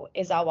Expo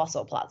is Al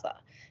Wasl Plaza.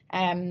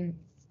 And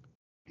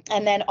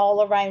then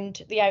all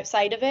around the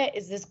outside of it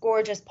is this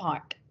gorgeous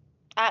park,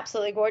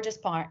 absolutely gorgeous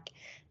park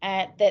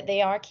that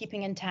they are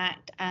keeping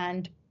intact.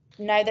 And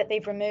now that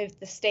they've removed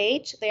the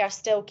stage, they are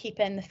still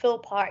keeping the full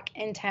park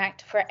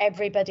intact for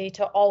everybody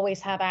to always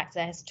have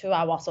access to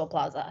Al Wasl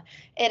Plaza.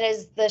 It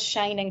is the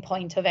shining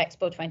point of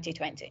Expo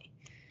 2020.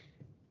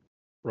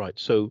 Right.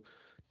 So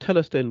tell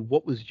us then,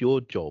 what was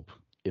your job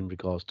in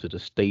regards to the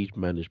stage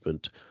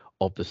management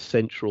of the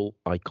central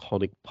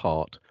iconic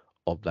part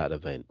of that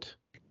event?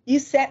 You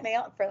set me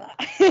up for that.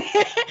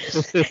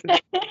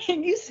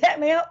 You set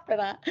me up for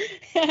that.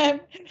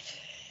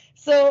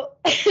 So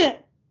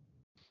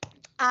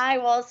I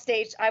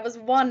was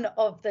one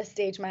of the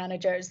stage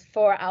managers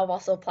for Al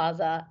Wasl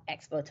Plaza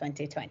Expo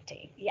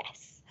 2020.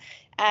 Yes.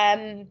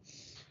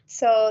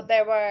 So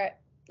there were,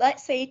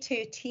 let's say,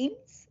 2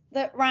 teams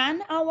that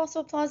ran Al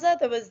Wasl Plaza.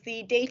 There was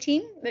the day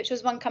team, which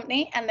was one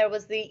company, and there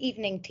was the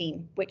evening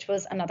team, which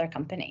was another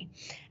company.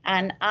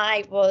 And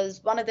I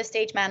was one of the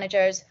stage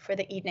managers for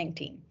the evening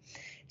team.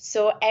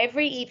 So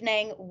every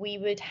evening we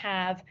would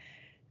have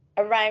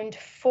around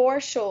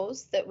 4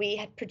 shows that we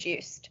had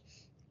produced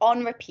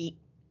on repeat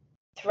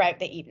throughout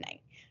the evening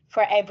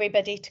for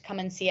everybody to come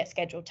and see at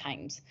scheduled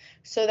times.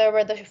 So there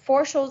were the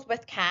 4 shows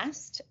with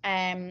cast,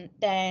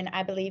 then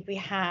I believe we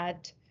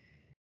had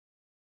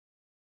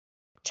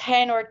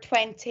 10 or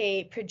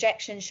 20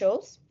 projection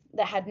shows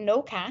that had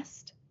no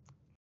cast.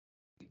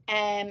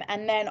 And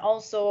then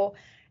also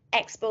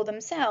Expo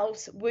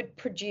themselves would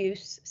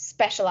produce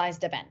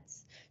specialized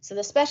events. So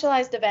the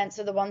specialized events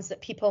are the ones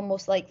that people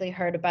most likely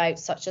heard about,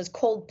 such as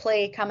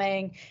Coldplay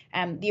coming.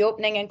 The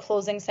opening and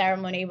closing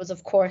ceremony was,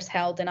 of course,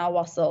 held in Al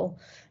Wasl.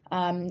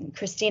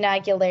 Christina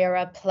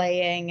Aguilera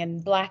playing,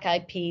 and Black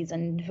Eyed Peas,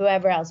 and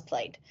whoever else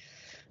played.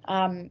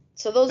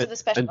 So those are the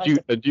specialized.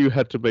 And you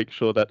had to make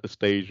sure that the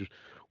stage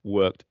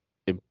worked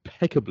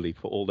impeccably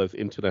for all those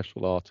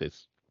international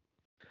artists.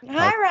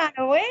 I ran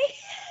away.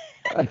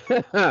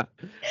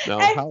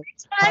 Now,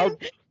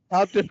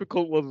 how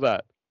difficult was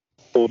that,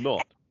 or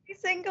not? Every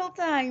single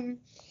time.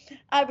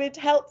 I would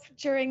help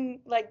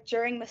during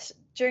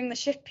the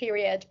shift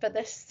period, but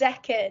the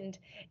second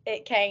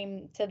it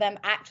came to them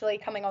actually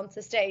coming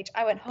onto stage,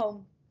 I went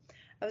home.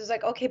 I was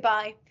like, okay,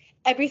 bye.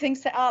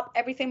 Everything's set up,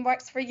 everything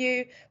works for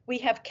you. We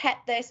have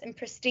kept this in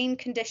pristine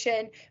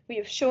condition. We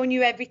have shown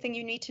you everything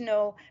you need to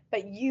know,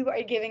 but you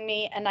are giving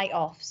me a night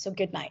off, so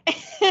good night.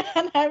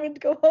 And I would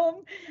go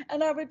home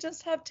and I would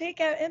just have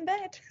takeout in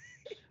bed.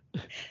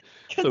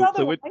 Because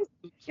otherwise,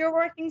 you're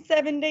working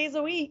 7 days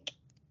a week,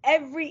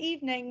 every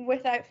evening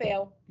without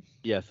fail.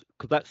 Yes,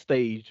 because that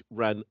stage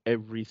ran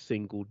every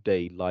single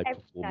day, live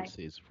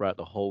performances throughout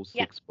the whole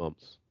 6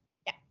 months.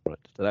 Yeah.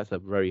 Right. So that's a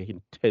very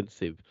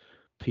intensive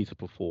piece of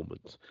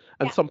performance.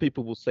 And some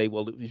people will say,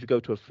 well, if you go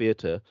to a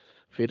theatre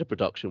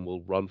production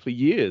will run for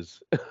years.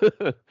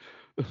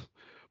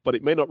 But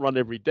it may not run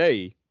every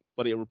day,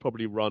 but it will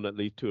probably run at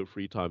least 2 or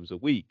 3 times a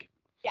week.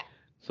 Yeah.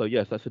 So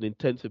yes, that's an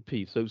intensive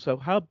piece. So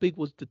how big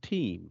was the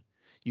team?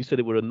 You said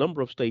there were a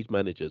number of stage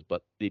managers,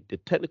 but the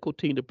technical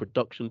team, the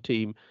production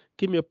team,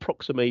 give me an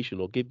approximation,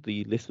 or give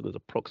the listeners an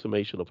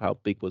approximation of how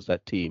big was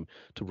that team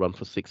to run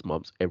for 6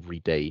 months every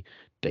day,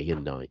 day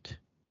and night.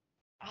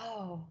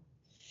 Oh,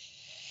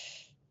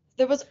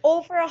 there was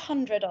over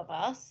 100 of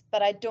us,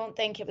 but I don't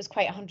think it was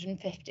quite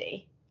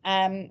 150.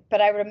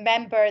 But I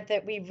remember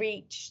that we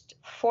reached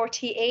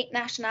 48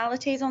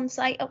 nationalities on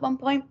site at one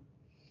point.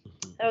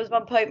 There was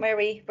one point where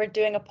we were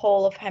doing a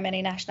poll of how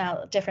many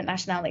different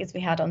nationalities we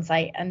had on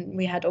site, and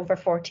we had over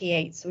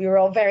 48. So we were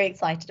all very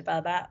excited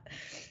about that.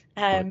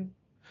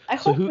 I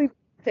hope we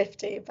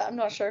 50, but I'm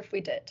not sure if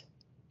we did.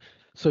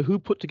 So who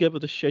put together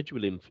the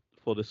scheduling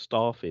for the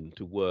staffing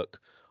to work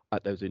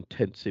at those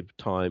intensive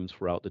times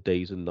throughout the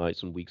days and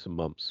nights and weeks and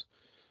months?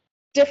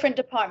 Different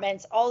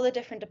departments. All the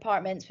different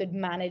departments would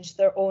manage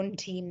their own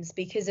teams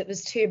because it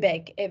was too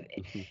big.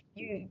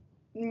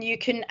 You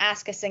couldn't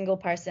ask a single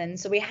person.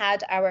 So we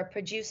had our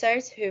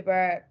producers who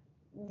were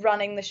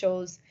running the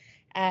shows.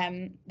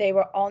 They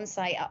were on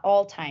site at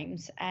all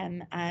times,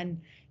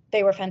 and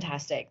they were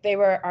fantastic. They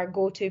were our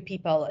go-to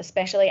people,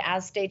 especially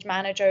as stage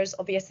managers.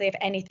 Obviously, if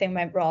anything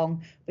went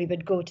wrong, we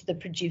would go to the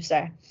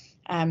producer,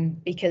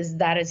 because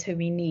that is who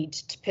we need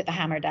to put the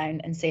hammer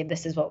down and say,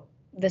 this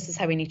is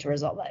how we need to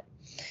resolve it.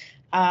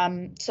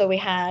 So we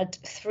had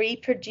 3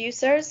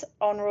 producers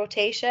on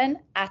rotation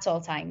at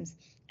all times.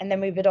 And then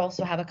we would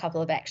also have a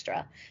couple of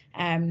extra.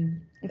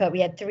 But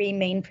we had 3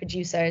 main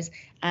producers,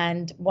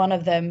 and one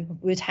of them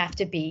would have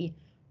to be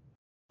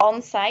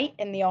on site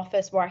in the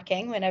office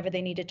working whenever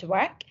they needed to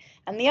work.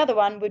 And the other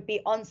one would be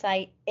on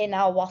site in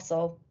Al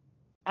Wasl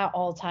at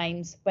all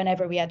times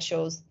whenever we had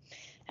shows.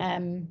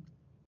 And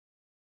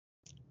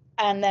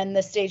then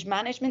the stage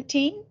management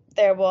team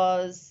there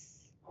was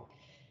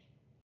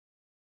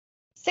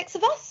 6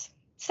 of us.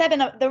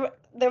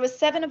 There was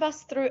 7 of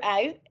us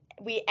throughout.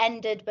 We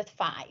ended with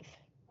 5.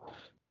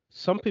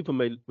 Some people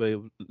may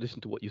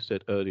listen to what you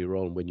said earlier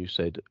on when you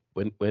said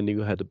when you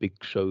had the big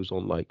shows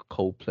on like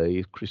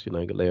Coldplay,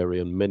 Christina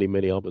Aguilera, and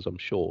many others, I'm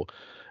sure,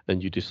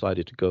 and you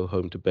decided to go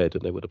home to bed,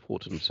 and they would have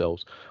thought to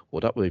themselves, well,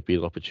 that would be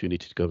an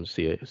opportunity to go and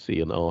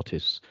see an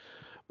artist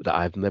that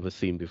I've never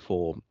seen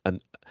before.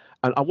 And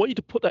I want you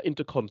to put that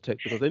into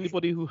context, because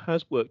anybody who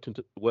has worked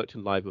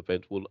in live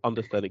events will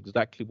understand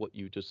exactly what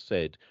you just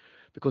said,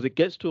 because it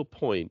gets to a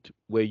point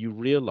where you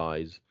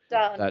realize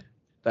Done.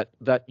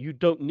 that you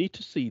don't need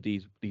to see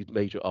these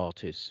major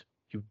artists.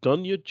 You've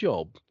done your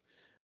job.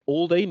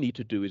 All they need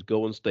to do is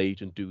go on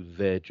stage and do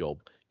their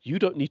job. You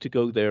don't need to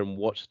go there and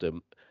watch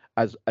them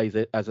as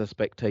a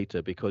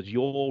spectator, because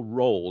your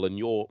role and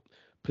your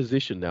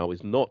position now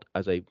is not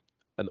as an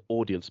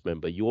audience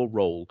member. Your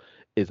role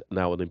is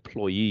now an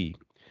employee,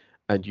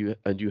 and you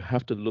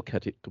have to look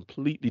at it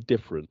completely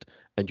different,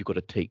 and you've got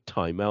to take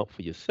time out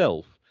for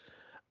yourself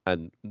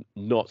and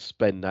not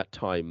spend that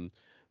time,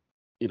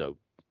 you know,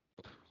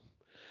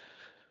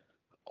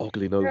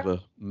 ogling over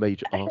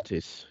major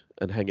artists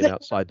and hanging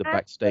outside the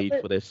backstage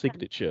for their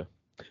signature.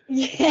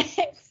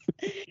 Yes,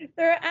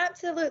 there are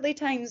absolutely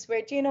times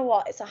where, do you know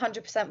what, it's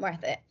 100%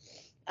 worth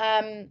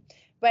it.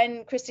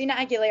 When Christina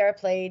Aguilera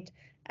played,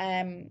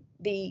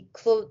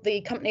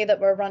 the company that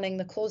were running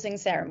the closing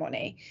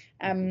ceremony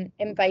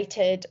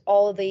invited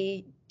all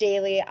the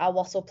daily Al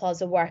Wasl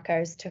Plaza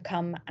workers to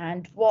come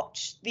and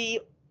watch the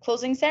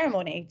closing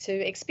ceremony, to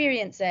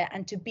experience it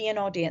and to be an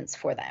audience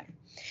for them.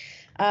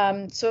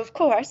 So of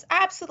course,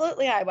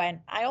 absolutely I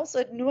went. I also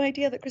had no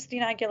idea that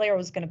Christina Aguilera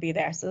was going to be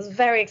there, so I was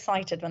very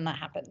excited when that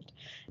happened.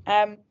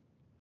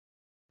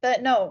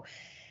 But no,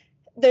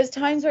 there's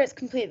times where it's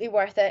completely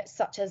worth it,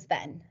 such as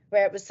then,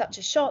 where it was such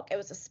a shock, it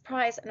was a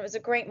surprise, and it was a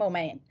great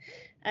moment.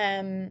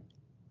 And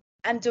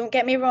don't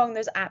get me wrong,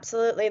 there's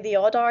absolutely the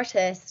odd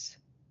artist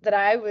that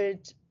I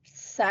would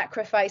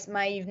sacrifice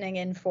my evening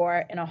in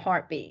for in a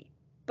heartbeat.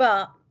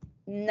 But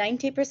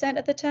 90%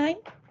 of the time,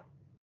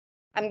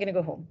 I'm going to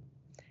go home.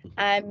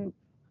 I'm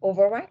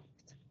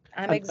overworked,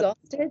 I'm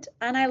exhausted,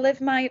 and I live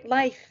my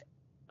life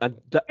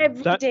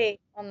every day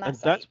on that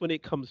side. That's when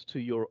it comes to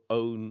your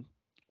own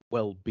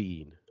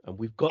well-being. And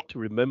we've got to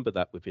remember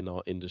that within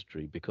our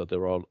industry, because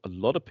there are a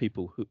lot of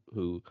people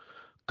who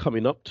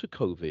coming up to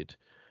COVID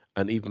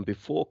and even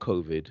before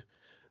COVID,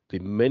 the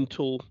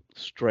mental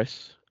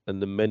stress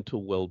and the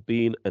mental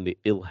well-being and the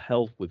ill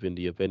health within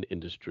the event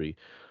industry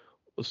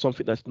was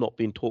something that's not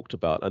been talked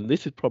about. And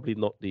this is probably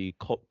not the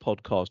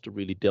podcast to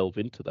really delve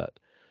into that.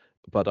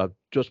 But I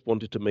just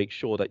wanted to make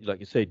sure that, like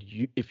you said,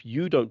 if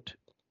you don't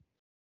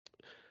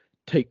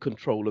take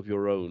control of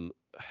your own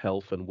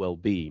health and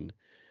well-being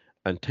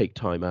and take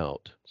time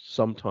out,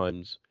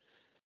 sometimes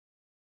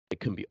it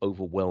can be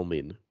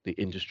overwhelming, the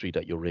industry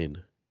that you're in.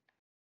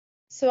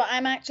 So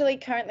I'm actually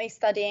currently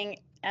studying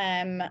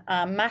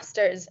a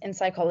master's in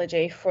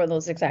psychology for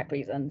those exact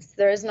reasons.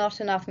 There is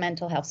not enough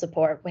mental health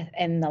support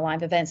within the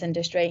live events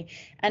industry,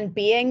 and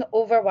being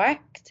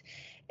overworked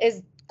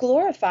is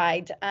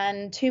glorified,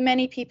 and too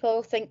many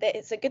people think that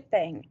it's a good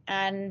thing.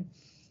 And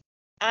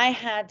I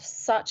had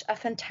such a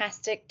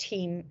fantastic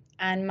team,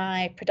 and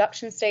my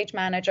production stage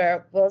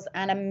manager was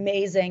an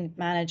amazing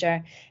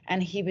manager,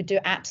 and he would do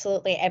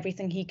absolutely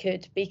everything he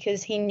could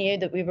because he knew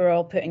that we were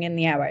all putting in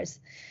the hours.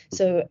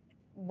 So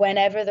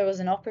whenever there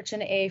was an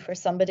opportunity for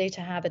somebody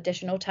to have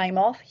additional time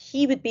off,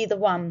 he would be the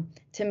one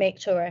to make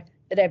sure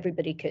that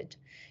everybody could.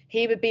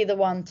 He would be the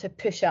one to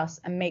push us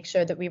and make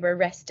sure that we were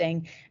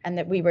resting and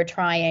that we were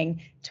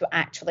trying to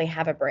actually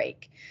have a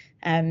break.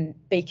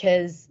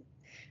 Because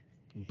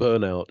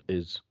burnout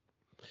is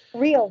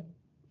real.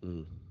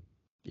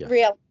 Yes.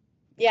 Real.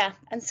 Yeah,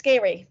 and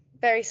scary.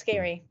 Very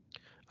scary.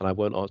 And I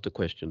won't ask the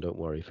question, don't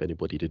worry, if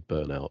anybody did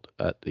burn out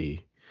at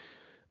the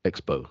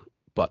expo.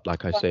 But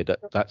like I said,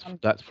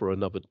 that's for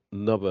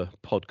another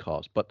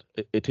podcast. But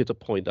it is a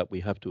point that we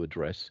have to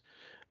address.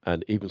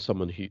 And even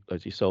someone who,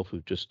 as yourself, who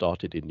just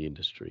started in the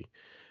industry,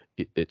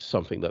 it's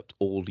something that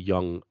all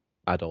young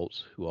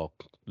adults who are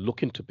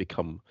looking to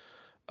become,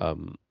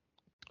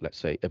 let's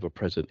say, ever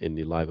present in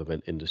the live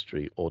event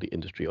industry or the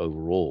industry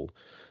overall,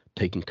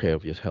 taking care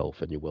of your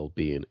health and your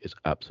well-being is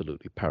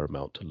absolutely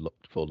paramount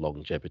for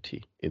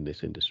longevity in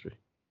this industry.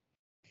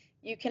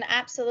 You can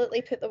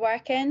absolutely put the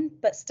work in,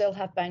 but still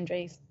have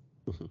boundaries.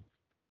 Mm-hmm.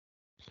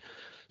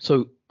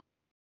 So,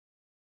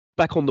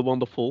 back on the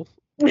wonderful,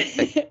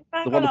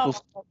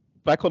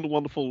 back on the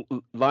wonderful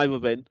live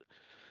event,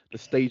 the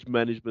stage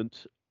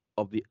management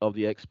of the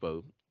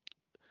expo,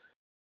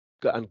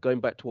 and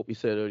going back to what we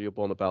said earlier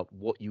on about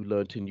what you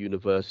learned in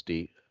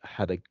university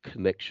had a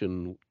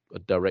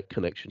direct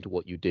connection to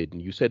what you did,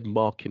 and you said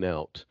marking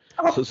out,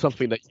 so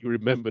something that you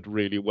remembered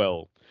really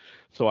well.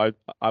 So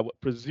I would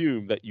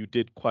presume that you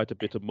did quite a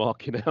bit of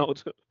marking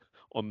out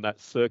on that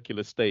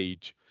circular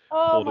stage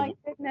for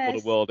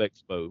the World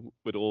Expo,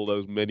 with all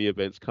those many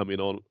events coming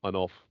on and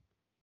off.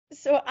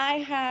 So I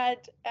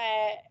had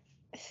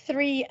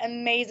three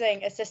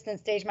amazing assistant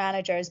stage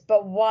managers,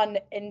 but one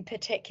in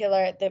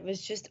particular that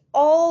was just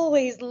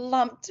always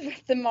lumped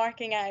with the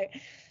marking out.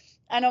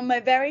 And on my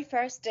very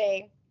first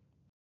day,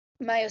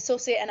 my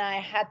associate and I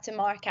had to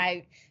mark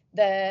out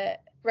the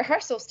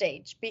rehearsal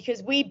stage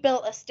because we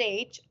built a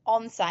stage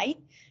on site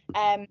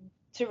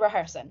to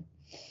rehearse in.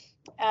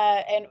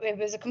 And it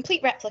was a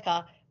complete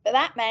replica, but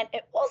that meant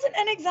it wasn't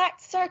an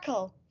exact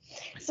circle.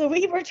 So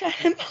we were trying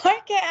to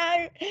mark it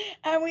out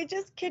and we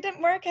just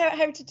couldn't work out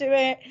how to do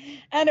it.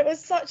 And it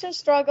was such a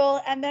struggle.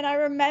 And then I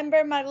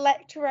remember my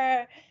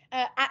lecturer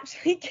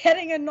actually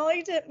getting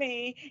annoyed at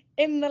me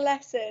in the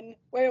lesson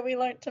where we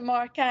learned to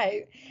mark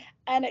out.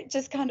 And it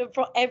just kind of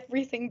brought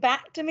everything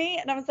back to me.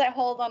 And I was like,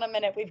 hold on a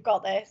minute, we've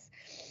got this.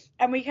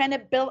 And we kind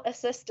of built a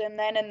system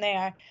then and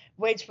there,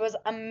 which was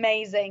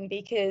amazing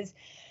because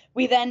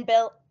we then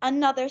built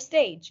another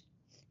stage.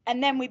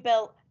 And then we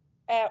built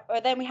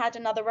then we had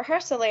another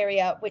rehearsal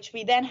area, which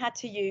we then had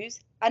to use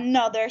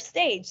another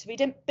stage. So we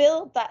didn't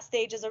build that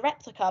stage as a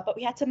replica, but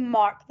we had to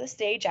mark the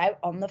stage out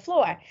on the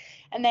floor.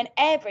 And then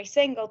every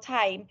single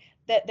time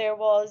that there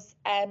was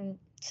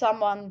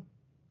someone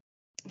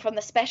from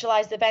the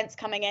specialized events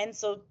coming in,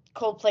 so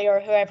Coldplay or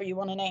whoever you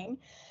want to name,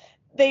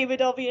 they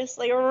would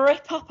obviously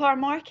rip up our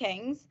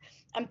markings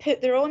and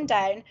put their own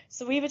down.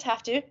 So we would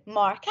have to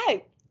mark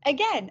out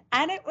again.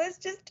 And it was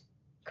just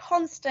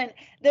constant.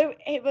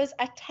 It was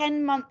a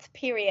 10-month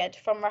period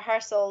from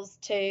rehearsals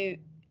to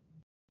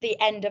the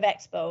end of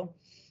Expo,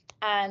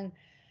 and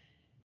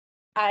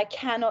I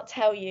cannot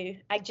tell you,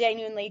 I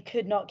genuinely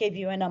could not give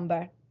you a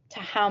number to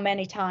how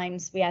many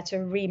times we had to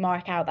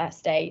remark out that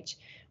stage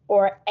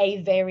or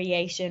a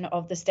variation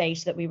of the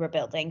stage that we were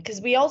building, because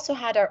we also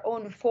had our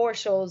own 4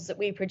 shows that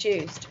we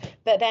produced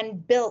but then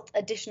built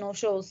additional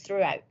shows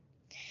throughout.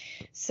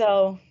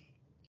 So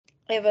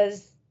it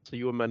was. So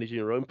you were managing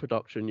your own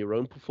production, your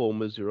own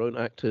performers, your own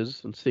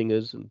actors and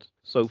singers and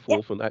so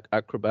forth, and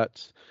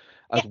acrobats,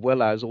 as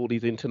well as all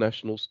these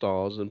international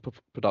stars and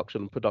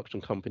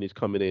production companies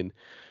coming in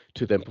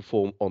to then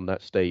perform on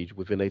that stage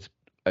within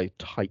a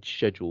tight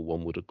schedule,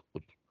 one would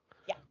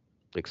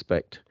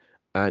expect,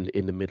 and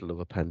in the middle of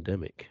a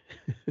pandemic.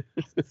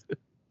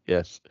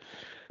 Yes.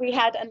 We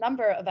had a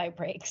number of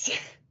outbreaks.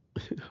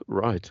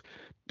 Right.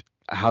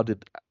 How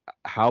did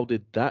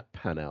that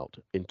pan out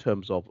in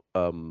terms of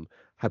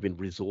having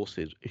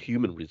resources,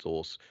 human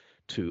resource,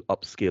 to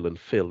upskill and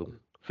fill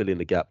in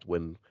the gap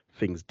when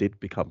things did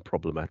become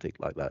problematic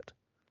like that?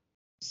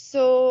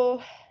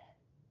 So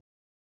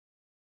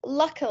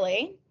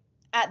luckily,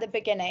 at the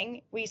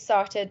beginning, we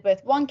started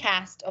with one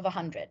cast of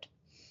 100,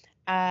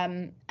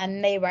 and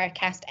they were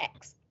cast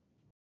X.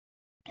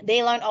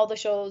 They learned all the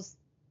shows,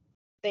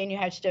 they knew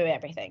how to do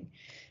everything.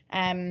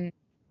 And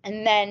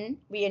then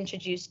we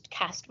introduced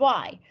cast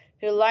Y,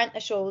 who learned the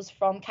shows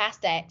from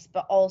cast X,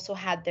 but also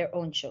had their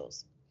own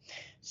shows.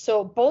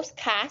 So both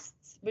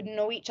casts would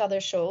know each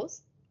other's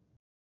shows,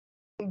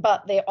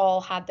 but they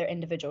all had their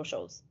individual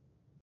shows.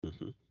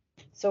 Mm-hmm.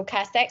 So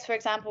cast X, for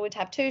example, would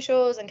have 2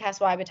 shows and cast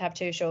Y would have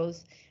 2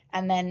 shows.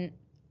 And then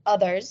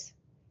others,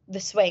 the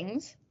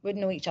swings, would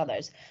know each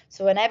other's.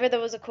 So whenever there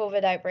was a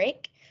COVID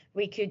outbreak,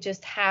 we could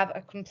just have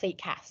a complete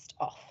cast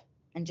off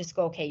and just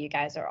go, okay, you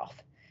guys are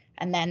off.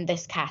 And then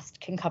this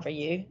cast can cover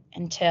you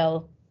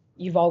until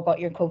you've all got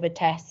your COVID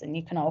tests and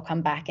you can all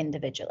come back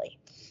individually.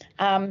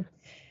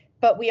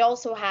 But we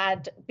also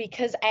had,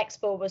 because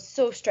Expo was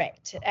so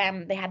strict,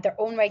 they had their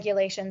own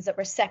regulations that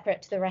were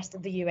separate to the rest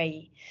of the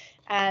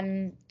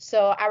UAE.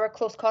 So our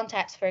close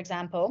contacts, for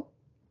example,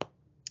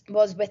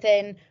 was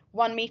within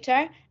 1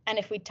 meter, and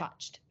if we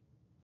touched.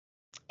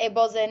 It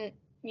wasn't,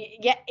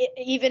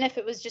 even if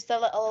it was just a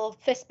little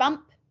fist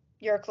bump,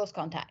 you're a close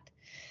contact.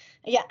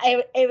 Yeah,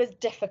 it was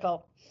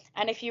difficult.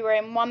 And if you were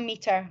in 1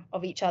 meter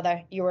of each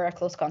other, you were a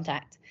close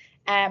contact.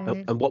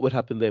 And what would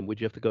happen then?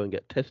 Would you have to go and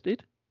get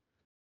tested?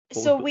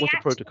 What's the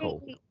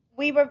protocol?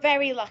 We were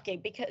very lucky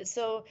because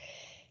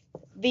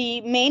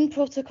the main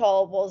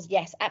protocol was,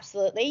 yes,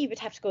 absolutely, you would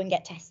have to go and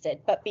get tested.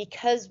 But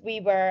because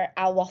we were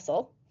Al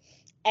Wasl,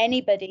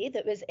 anybody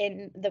that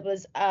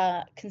was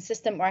a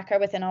consistent worker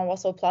within Al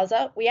Wasl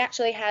Plaza, we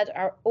actually had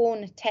our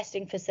own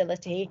testing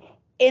facility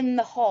in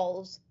the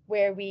halls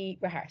where we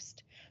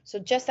rehearsed. So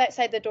just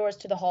outside the doors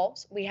to the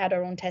halls, we had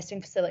our own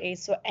testing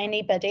facilities. So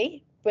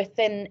anybody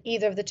within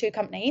either of the 2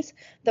 companies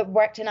that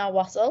worked in Al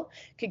Wasl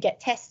could get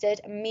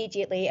tested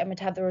immediately and would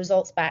have the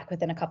results back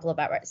within a couple of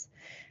hours.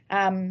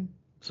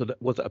 So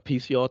was it a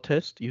PCR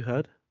test you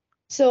had?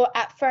 So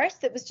at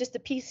first it was just a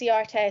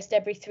PCR test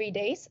every 3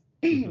 days.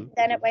 Mm-hmm.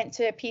 Then it went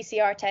to a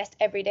PCR test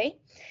every day.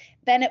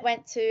 Then it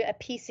went to a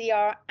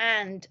PCR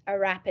and a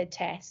rapid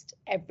test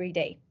every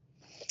day.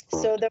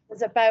 So there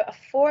was about a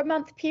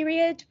 4-month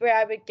period where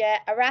I would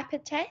get a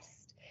rapid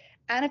test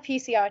and a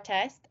PCR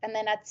test, and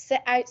then I'd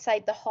sit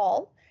outside the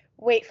hall,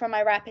 wait for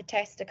my rapid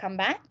test to come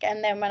back,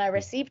 and then when I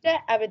received it,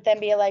 I would then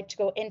be allowed to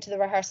go into the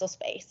rehearsal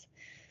space.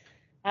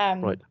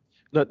 Right.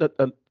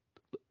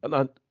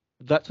 And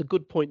that's a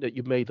good point that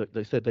you made, that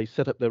they said they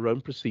set up their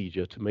own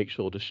procedure to make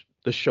sure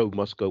the show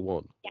must go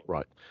on. Yeah.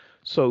 Right.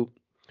 So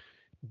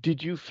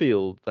Did you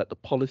feel that the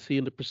policy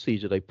and the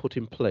procedure they put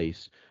in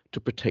place to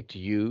protect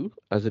you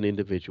as an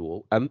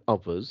individual and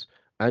others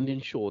and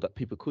ensure that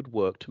people could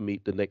work to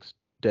meet the next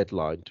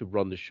deadline to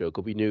run the show?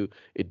 Because we knew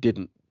it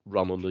didn't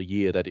run on the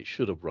year that it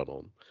should have run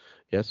on.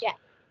 Yes. Yeah.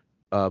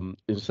 In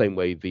the same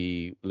way,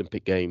 the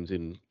Olympic Games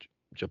in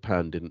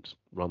Japan didn't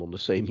run on the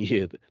same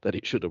year that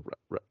it should have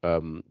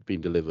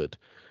been delivered.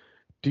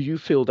 Do you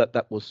feel that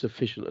that was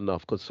sufficient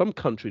enough? Because some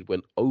countries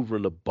went over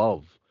and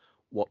above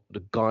what the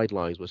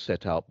guidelines were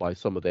set out by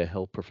some of their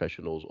health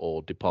professionals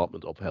or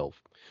Department of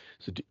Health.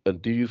 So, and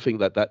do you think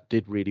that that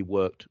did really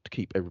work to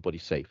keep everybody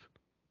safe?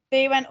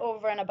 They went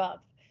over and above.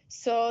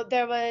 So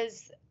there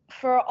was,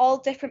 for all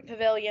different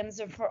pavilions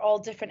and for all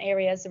different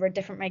areas, there were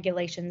different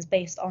regulations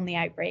based on the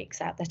outbreaks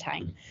at the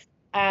time.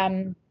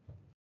 And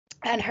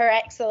Her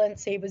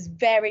Excellency was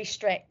very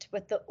strict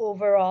with the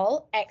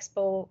overall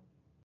Expo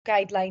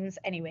guidelines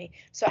anyway.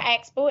 So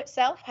Expo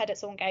itself had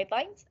its own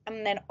guidelines,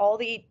 and then all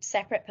the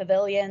separate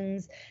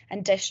pavilions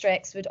and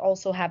districts would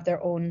also have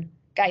their own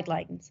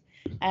guidelines.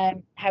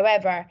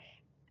 However,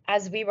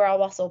 as we were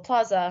Al-Wasl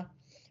Plaza,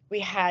 we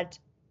had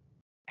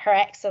Her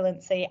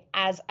Excellency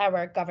as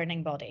our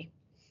governing body.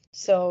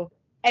 So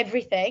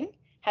everything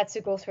had to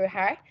go through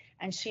her,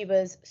 and she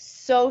was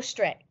so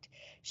strict.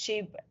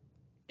 She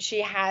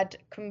had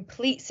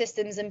complete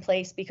systems in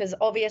place, because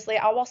obviously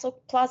Al-Wasl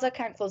Plaza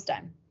can't close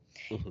down.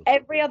 Mm-hmm.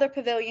 Every other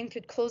pavilion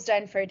could close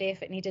down for a day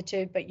if it needed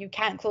to, but you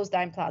can't close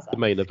down Plaza. The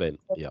main event,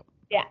 yeah.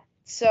 Yeah.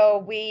 So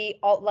we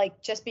all,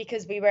 like, just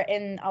because we were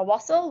in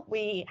Al-Wasl,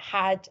 we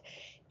had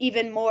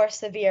even more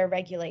severe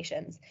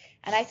regulations.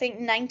 And I think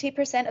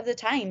 90% of the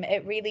time,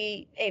 it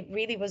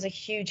really was a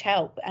huge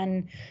help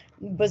and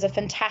was a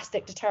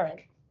fantastic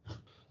deterrent.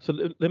 So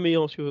let me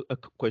ask you a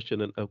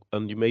question,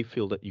 and you may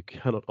feel that you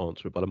cannot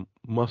answer it, but I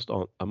must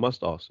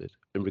ask it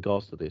in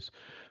regards to this,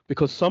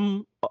 because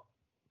some,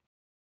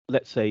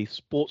 let's say,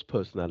 sports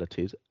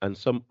personalities and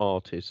some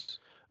artists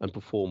and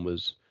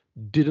performers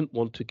didn't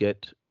want to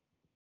get,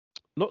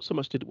 not so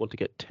much didn't want to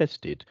get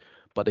tested,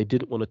 but they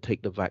didn't want to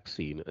take the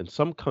vaccine. And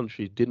some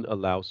countries didn't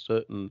allow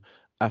certain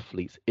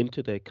athletes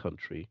into their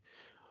country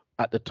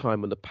at the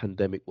time when the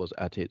pandemic was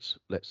at its,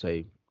 let's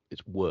say,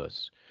 its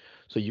worst.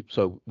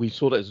 So we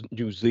saw that as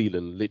New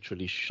Zealand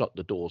literally shut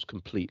the doors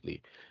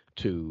completely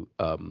to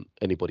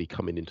anybody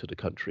coming into the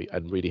country,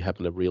 and really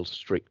having a real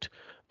strict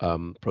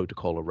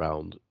protocol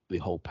around the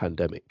whole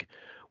pandemic.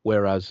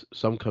 Whereas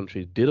some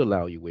countries did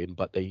allow you in,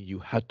 but you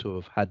had to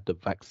have had the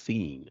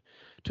vaccine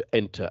to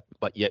enter,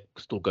 but yet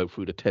still go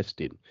through the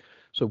testing.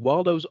 So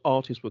while those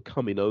artists were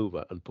coming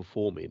over and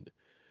performing,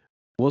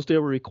 was there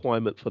a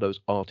requirement for those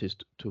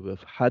artists to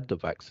have had the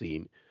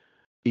vaccine,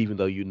 even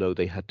though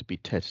they had to be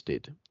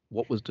tested?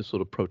 What was the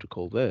sort of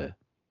protocol there?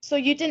 So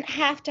you didn't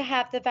have to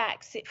have the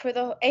vaccine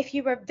if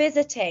you were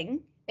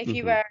visiting, if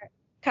you were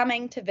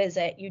coming to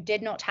visit, you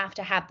did not have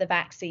to have the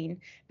vaccine,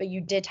 but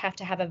you did have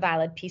to have a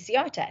valid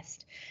PCR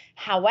test.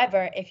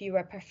 However, if you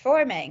were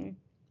performing,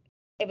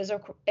 it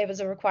was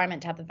a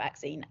requirement to have the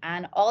vaccine,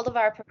 and all of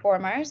our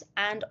performers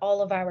and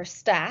all of our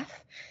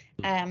staff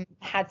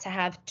had to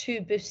have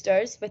 2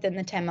 boosters within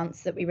the 10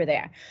 months that we were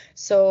there.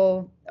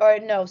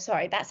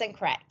 That's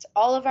incorrect.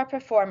 All of our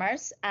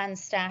performers and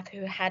staff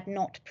who had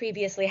not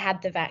previously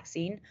had the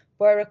vaccine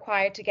were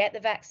required to get the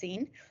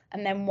vaccine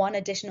and then 1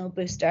 additional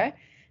booster.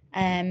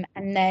 And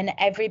then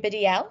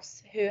everybody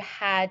else who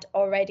had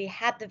already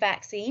had the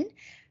vaccine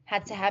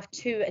had to have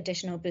 2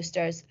 additional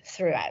boosters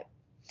throughout.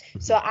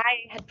 So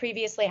I had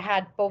previously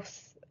had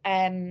both.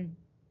 I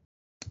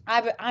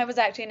was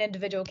actually an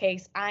individual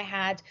case. I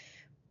had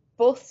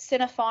both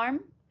Sinopharm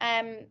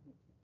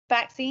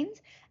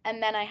vaccines,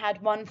 and then I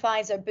had 1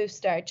 Pfizer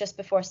booster just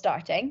before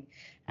starting,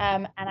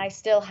 and I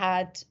still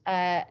had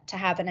to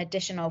have an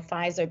additional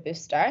Pfizer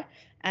booster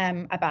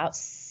about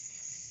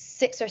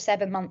 6 or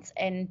 7 months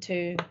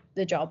into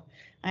the job.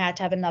 I had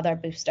to have another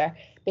booster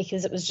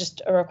because it was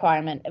just a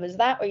requirement. It was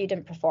that, or you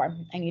didn't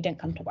perform and you didn't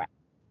come to work.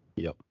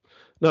 Yep.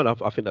 No,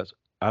 I think that's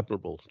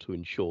admirable, to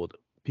ensure that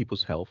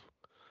people's health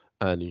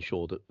and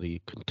ensure that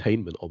the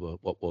containment of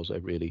what was a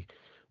really,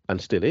 and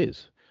still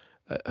is,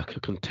 a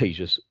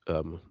contagious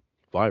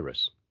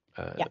virus.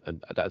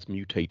 And that's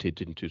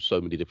mutated into so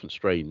many different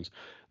strains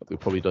that we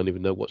probably don't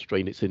even know what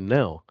strain it's in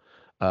now,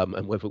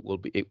 and whether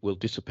it will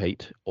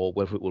dissipate, or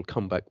whether it will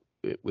come back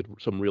with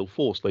some real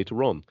force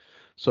later on.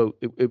 So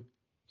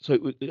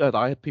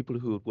I had people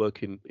who would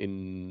work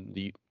in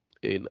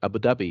Abu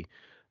Dhabi,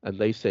 and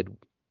they said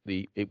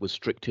it was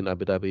strict in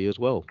Abu Dhabi as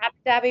well. Abu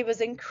Dhabi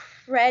was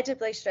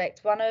incredibly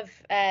strict. One of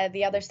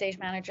the other stage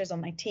managers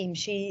on my team,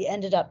 she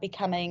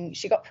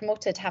got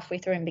promoted halfway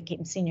through and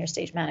became senior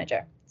stage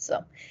manager.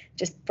 So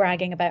just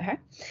bragging about her.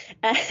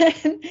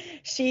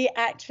 She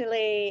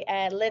actually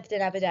lived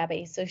in Abu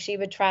Dhabi. So she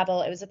would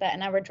travel, it was about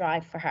an hour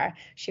drive for her.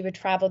 She would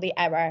travel the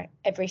hour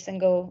every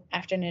single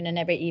afternoon and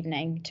every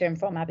evening to and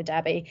from Abu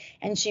Dhabi.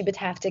 And she would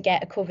have to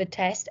get a COVID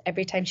test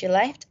every time she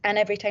left and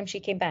every time she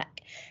came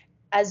back,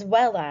 as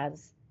well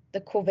as the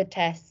COVID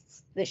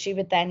tests that she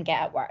would then get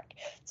at work.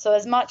 So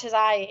as much as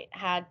I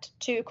had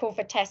 2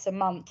 COVID tests a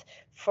month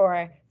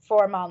for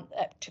 4 months,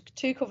 took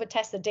 2 COVID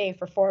tests a day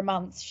for 4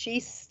 months,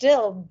 she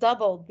still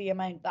doubled the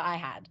amount that I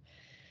had.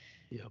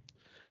 Yeah.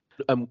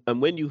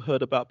 And when you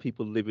heard about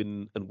people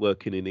living and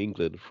working in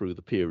England through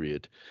the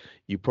period,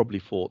 you probably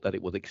thought that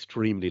it was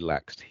extremely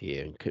laxed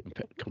here in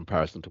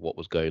comparison to what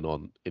was going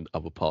on in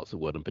other parts of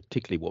the world, and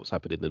particularly what's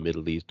happened in the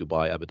Middle East,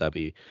 Dubai, Abu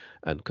Dhabi,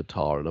 and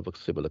Qatar, and other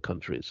similar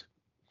countries.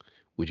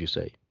 Would you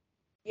say?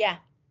 Yeah,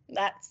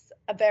 that's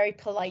a very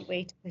polite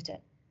way to put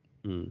it.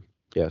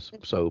 Yes.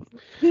 So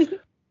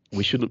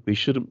we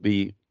shouldn't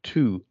be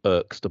too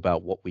irked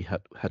about what we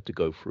had to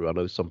go through. I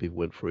know some people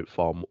went through it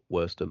far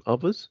worse than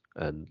others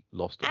and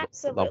lost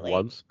loved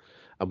ones,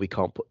 and we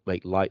can't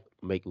make light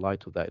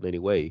of that in any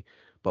way.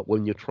 But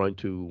when you're trying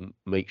to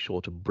make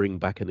sure to bring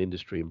back an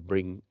industry and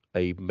bring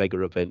a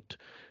mega event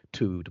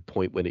to the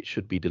point when it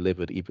should be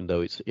delivered, even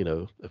though it's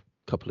a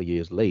couple of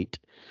years late,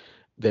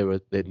 there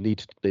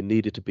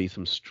needed to be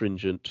some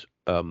stringent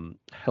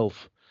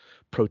health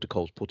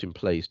protocols put in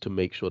place to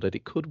make sure that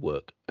it could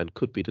work and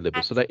could be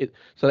delivered. So that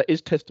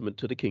is testament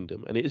to the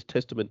kingdom, and it is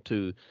testament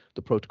to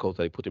the protocols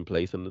they put in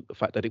place and the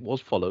fact that it was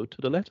followed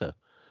to the letter,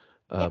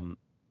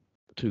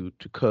 to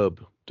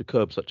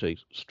curb such a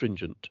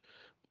stringent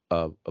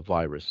a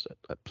virus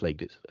that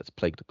has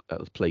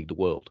plagued the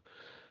world.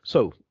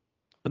 So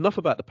enough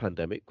about the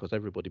pandemic, because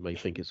everybody may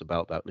think it's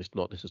about that, and it's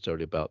not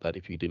necessarily about that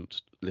if you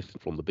didn't listen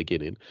from the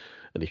beginning,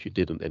 and if you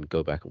didn't, then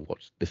go back and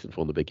listen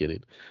from the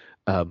beginning.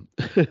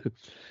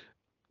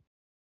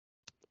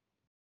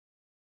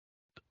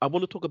 I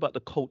want to talk about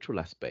the cultural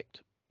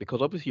aspect,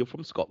 because obviously you're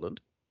from Scotland,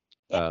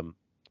 born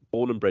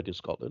and bred in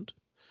Scotland,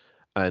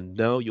 and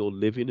now you're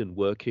living and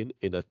working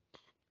in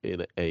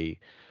a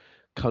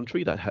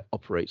country that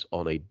operates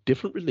on a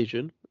different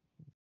religion,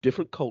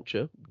 different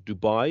culture.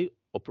 Dubai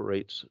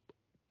operates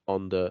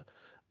under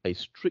a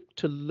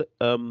stricter,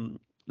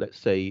 let's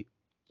say,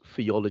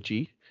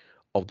 theology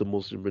of the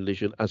Muslim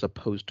religion as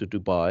opposed to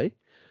Dubai.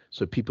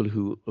 So people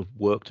who have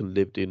worked and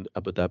lived in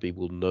Abu Dhabi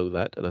will know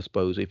that. And I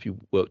suppose if you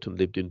worked and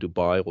lived in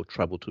Dubai or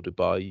traveled to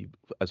Dubai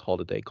as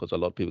holiday, because a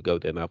lot of people go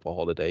there now for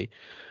holiday,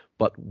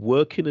 but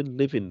working and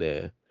living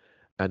there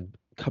and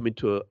coming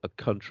to a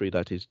country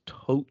that is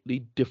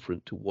totally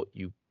different to what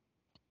you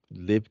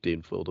lived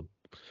in for the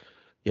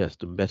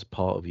best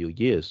part of your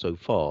years so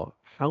far.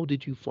 How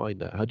did you find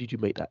that? How did you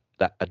make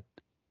that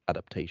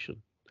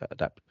adaptation,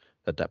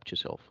 adapt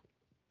yourself?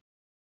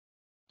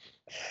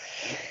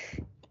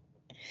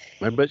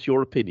 Remember, it's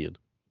your opinion.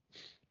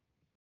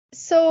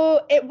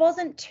 So it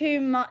wasn't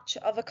too much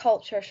of a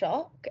culture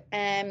shock,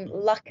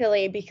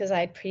 luckily, because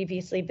I had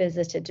previously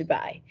visited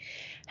Dubai.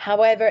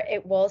 However,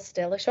 it was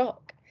still a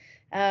shock.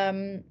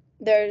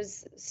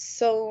 There's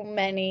so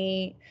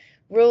many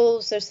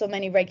rules, there's so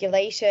many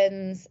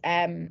regulations.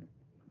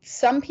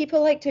 Some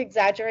people like to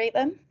exaggerate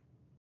them.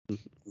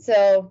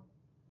 So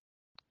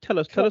tell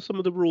us some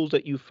of the rules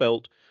that you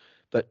felt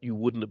that you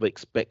wouldn't have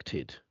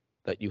expected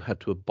that you had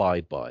to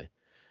abide by.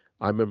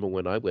 I remember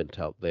when I went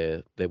out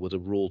there was a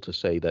rule to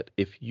say that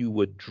if you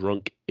were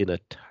drunk in a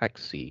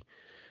taxi,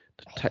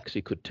 the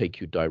taxi could take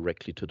you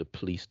directly to the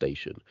police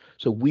station.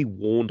 So we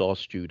warned our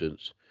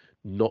students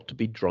not to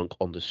be drunk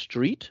on the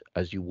street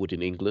as you would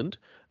in England,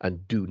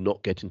 and do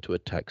not get into a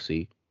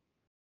taxi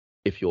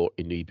if you're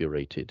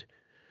inebriated,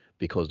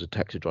 because the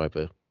taxi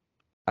driver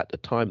at the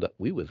time that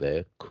we were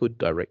there could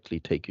directly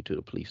take you to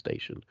the police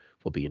station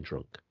for being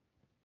drunk.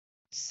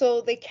 So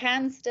they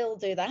can still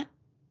do that.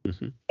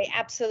 Mm-hmm. They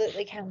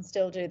absolutely can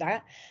still do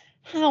that.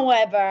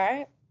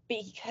 However,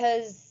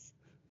 because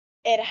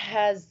it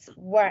has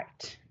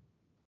worked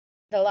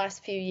the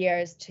last few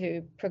years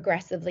to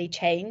progressively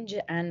change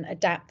and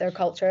adapt their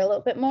culture a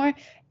little bit more,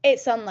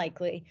 it's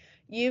unlikely.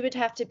 You would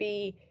have to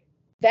be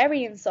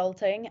very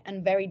insulting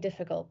and very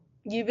difficult.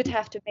 You would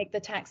have to make the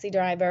taxi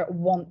driver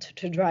want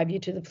to drive you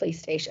to the police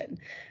station.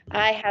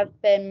 I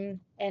have been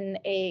in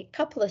a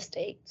couple of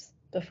states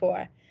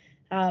before.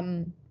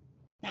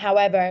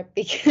 However,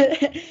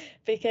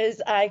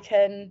 because I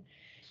can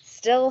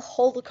still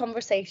hold a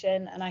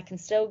conversation and I can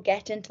still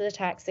get into the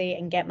taxi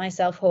and get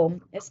myself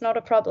home, it's not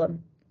a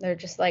problem. They're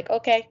just like,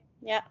 okay,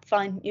 yeah,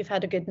 fine, you've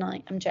had a good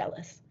night, I'm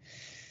jealous.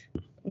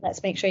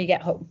 Let's make sure you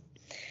get home.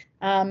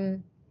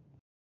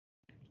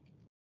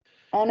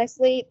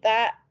 Honestly,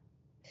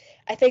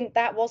 I think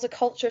that was a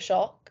culture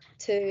shock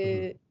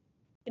to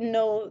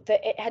know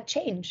that it had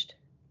changed.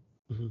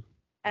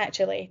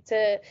 Actually,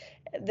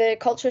 the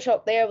culture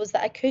shock there was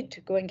that I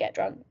could go and get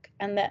drunk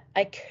and that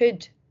I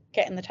could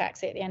get in the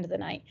taxi at the end of the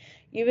night.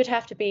 You would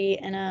have to be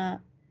in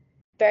a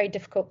very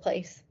difficult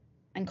place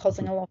and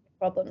causing a lot of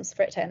problems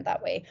for it to end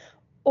that way,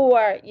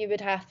 or you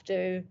would have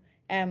to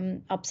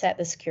upset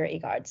the security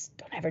guards.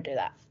 Don't ever do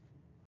that.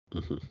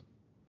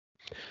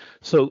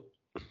 So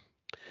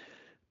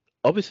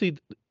obviously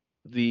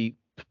the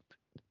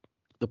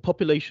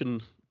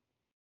population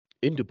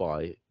in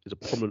Dubai is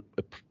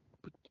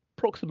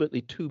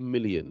approximately 2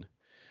 million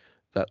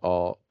that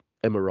are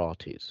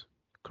Emiratis.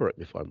 Correct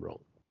me if I'm wrong.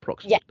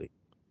 Approximately.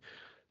 Yeah.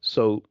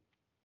 So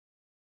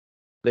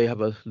they have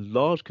a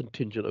large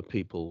contingent of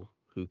people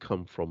who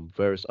come from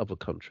various other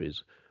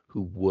countries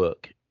who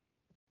work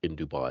in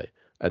Dubai,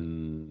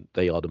 and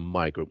they are the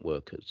migrant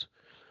workers.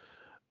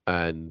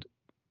 And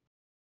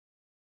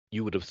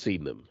you would have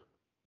seen them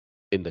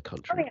in the Oh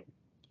country yeah.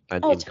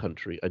 and Oh, in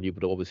country, and you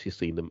would obviously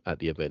seen them at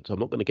the event. So I'm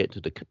not going to get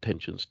into the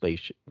contentious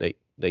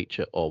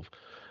nature of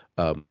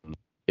um,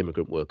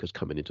 immigrant workers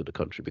coming into the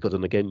country, because,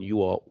 and again,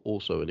 you are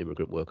also an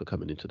immigrant worker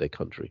coming into their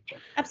country.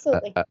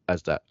 absolutely.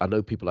 As that, I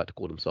know people like to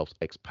call themselves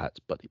expats,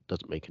 but it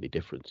doesn't make any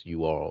difference.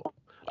 You are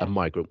a Yeah.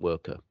 migrant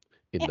worker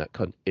in Yeah.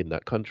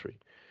 that country.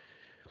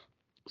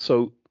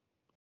 So,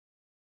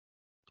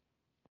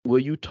 were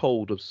you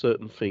told of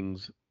certain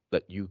things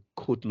that you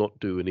could not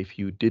do, and if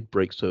you did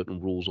break certain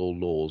rules or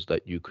laws,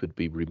 that you could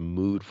be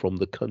removed from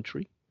the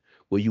country?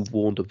 Were you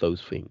warned of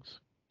those things?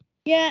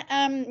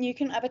 Yeah, you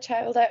couldn't have a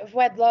child out of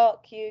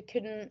wedlock. You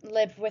couldn't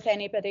live with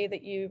anybody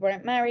that you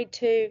weren't married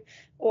to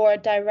or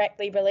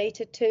directly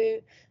related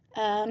to.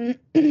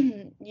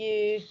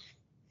 You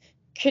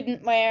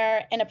couldn't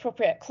wear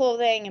inappropriate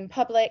clothing in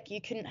public.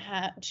 You couldn't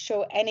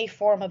show any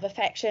form of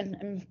affection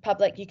in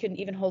public. You couldn't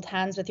even hold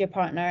hands with your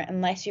partner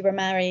unless you were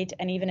married.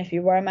 And even if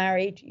you were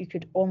married, you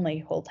could only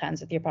hold hands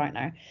with your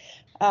partner.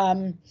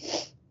 Um,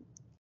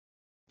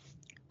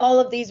 all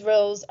of these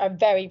rules are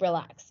very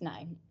relaxed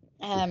now.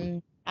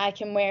 Mhm. I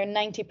can wear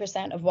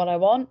 90% of what I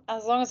want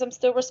as long as I'm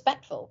still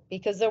respectful,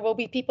 because there will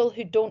be people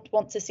who don't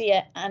want to see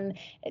it and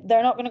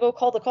they're not going to go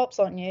call the cops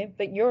on you,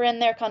 but you're in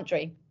their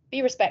country.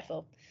 Be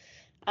respectful.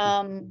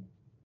 Um,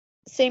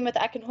 Same with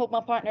I can hold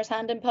my partner's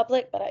hand in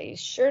public, but I'm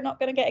sure not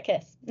going to get a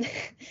kiss.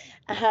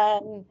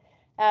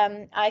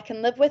 And I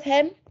can live with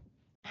him.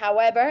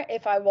 However,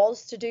 if I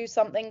was to do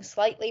something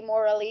slightly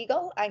more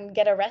illegal and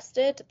get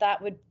arrested,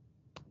 that would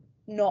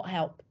not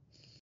help.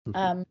 Mhm.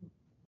 Um,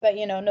 but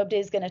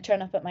nobody's going to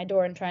turn up at my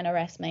door and try and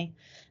arrest me.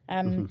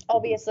 Mhm.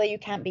 Obviously, you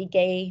can't be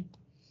gay,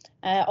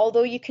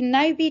 although you can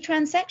now be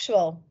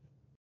transsexual.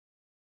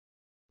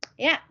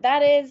 Yeah,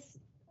 that is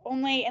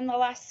only in the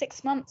last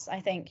 6 months, I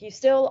think. You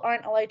still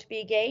aren't allowed to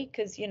be gay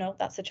because,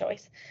 that's a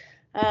choice.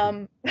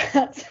 Mhm.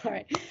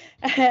 Sorry.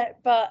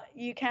 But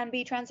you can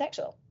be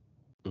transsexual.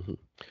 Mhm.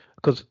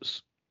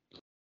 Because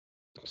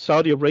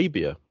Saudi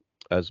Arabia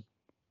has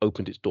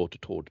opened its door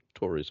to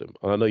tourism.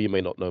 And I know you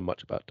may not know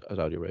much about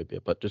Saudi Arabia,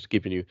 but just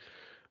giving you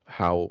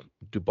how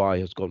Dubai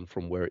has gone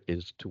from where it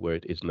is to where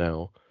it is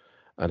now,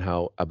 and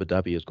how Abu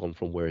Dhabi has gone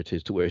from where it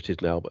is to where it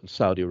is now. But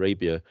Saudi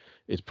Arabia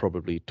is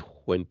probably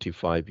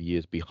 25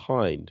 years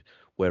behind,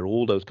 where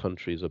all those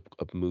countries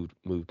have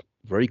moved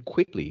very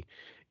quickly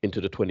into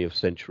the 20th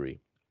century,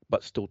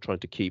 but still trying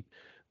to keep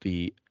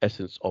the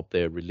essence of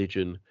their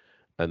religion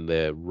and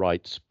their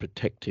rights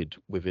protected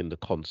within the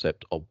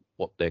concept of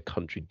what their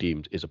country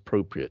deems is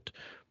appropriate,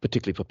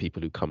 particularly for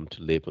people who come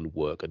to live and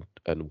work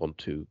and want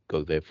to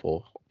go there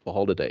for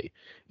holiday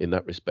in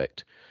that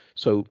respect.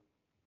 So,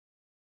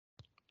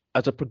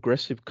 as a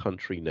progressive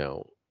country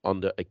now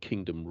under a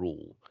kingdom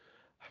rule,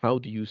 how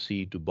do you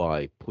see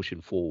Dubai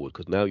pushing forward?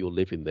 Because now you're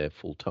living there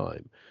full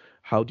time.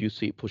 How do you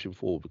see it pushing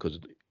forward? Because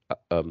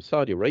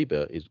Saudi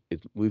Arabia is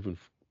moving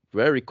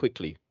very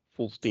quickly,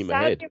 full steam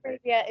Saudi ahead.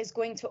 Arabia is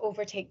going to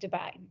overtake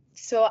Dubai.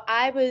 So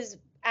I was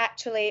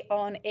actually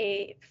on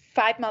a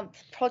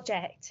 5-month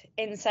project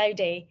in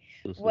Saudi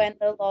Hmm. when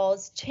the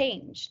laws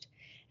changed.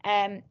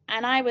 And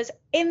I was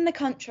in the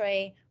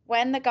country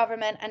when the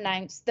government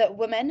announced that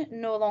women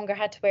no longer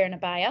had to wear an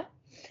abaya,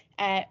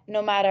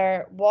 no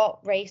matter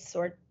what race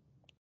or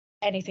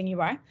anything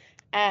you are,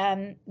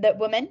 that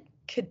women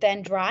could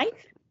then drive,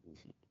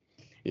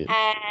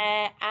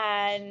 Yeah.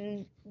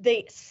 and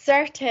the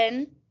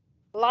certain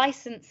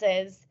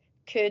licenses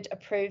could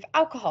approve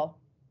alcohol.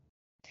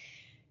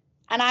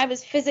 And I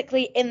was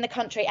physically in the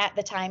country at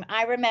the time.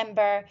 I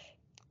remember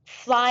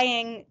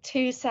flying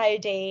to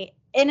Saudi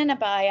in an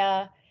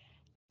abaya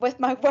with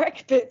my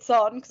work boots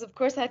on, because of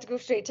course I had to go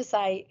straight to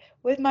site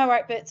with my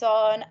work boots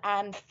on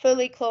and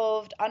fully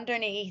clothed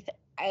underneath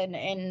and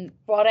in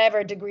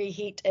whatever degree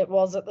heat it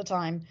was at the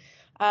time.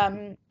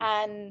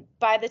 And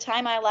by the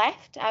time I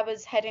left, I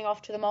was heading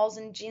off to the malls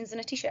in jeans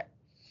and a t-shirt.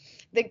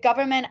 The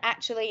government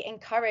actually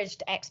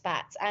encouraged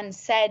expats and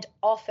said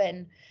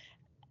often,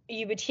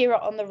 you would hear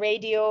it on the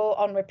radio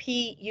on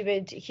repeat, you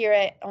would hear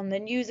it on the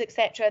news,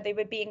 etc. They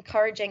would be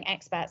encouraging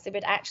expats. They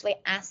would actually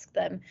ask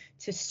them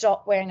to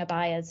stop wearing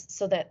abayas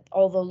so that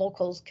all the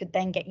locals could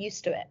then get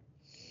used to it.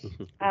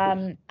 Hmm.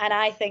 And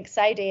I think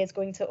Saudi is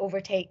going to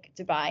overtake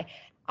Dubai.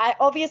 I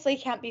obviously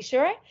can't be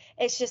sure.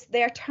 It's just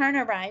their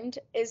turnaround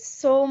is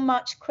so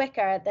much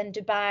quicker than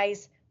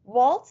Dubai's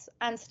was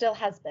and still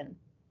has been.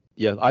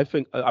 Yeah, I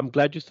think I'm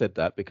glad you said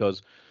that,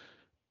 because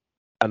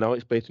I know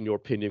it's based on your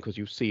opinion because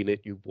you've seen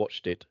it, you've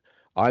watched it.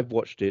 I've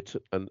watched it,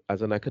 and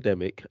as an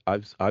academic,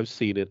 I've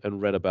seen it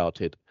and read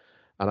about it,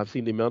 and I've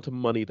seen the amount of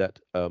money that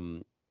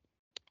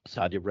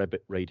Saudi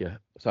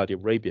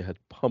Arabia had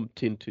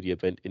pumped into the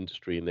event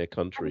industry in their Oh,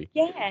 country,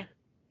 yeah.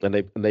 and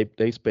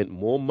they spent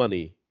more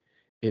money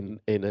in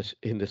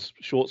this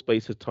short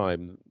space of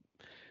time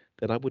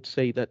than I would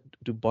say that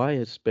Dubai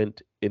has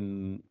spent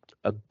in.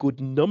 a good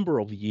number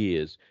of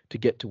years to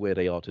get to where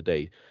they are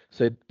today.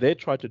 So they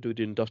tried to do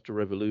the Industrial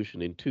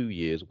Revolution in 2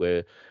 years,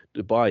 where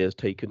Dubai has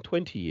taken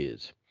 20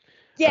 years.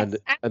 Yes, And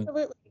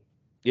absolutely.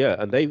 yeah,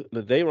 and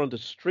they were under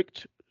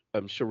strict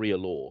Sharia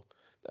law,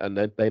 and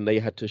then they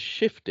had to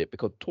shift it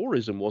because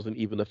tourism wasn't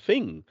even a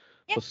thing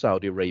Yeah. for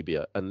Saudi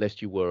Arabia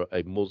unless you were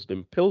a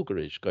Muslim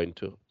pilgrimage going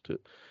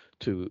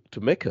to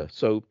Mecca.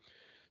 So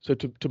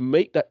to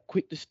make that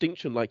quick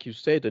distinction, like you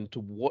said, and to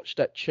watch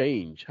that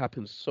change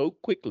happen so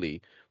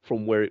quickly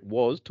from where it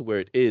was to where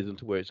it is and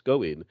to where it's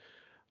going,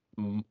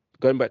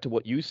 going back to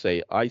what you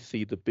say, I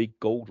see the big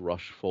gold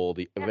rush for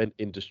the Yeah. event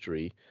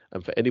industry.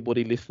 And for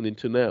anybody listening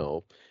to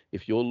now,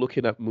 if you're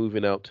looking at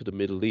moving out to the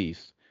Middle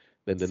East,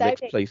 then the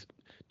next Saudi. place,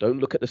 don't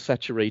look at the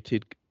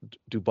saturated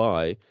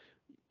Dubai,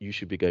 you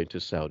should be going to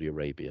Saudi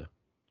Arabia.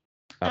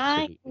 I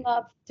Absolutely.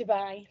 love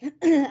Dubai.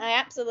 I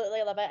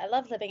absolutely love it. I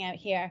love living out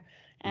here.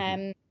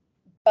 Hmm.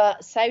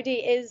 But Saudi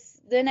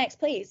is the next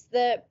place.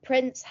 The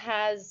Prince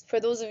has, for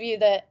those of you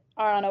that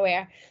are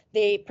unaware,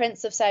 the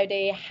Prince of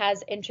Saudi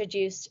has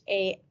introduced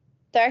a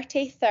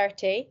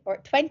 30-30 or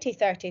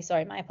 20-30,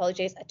 sorry, my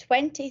apologies, a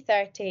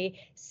 20-30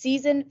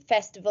 season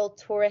festival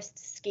tourist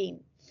scheme.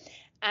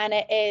 And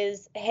it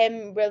is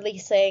him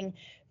releasing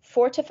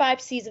 4 to 5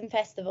 season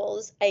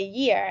festivals a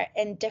year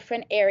in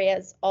different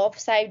areas of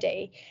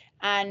Saudi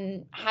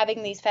and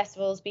having these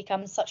festivals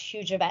become such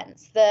huge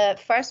events. The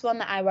first one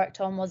that I worked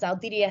on was Al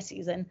Diriyah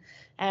season,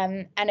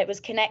 and it was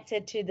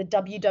connected to the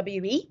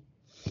WWE.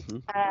 Hmm.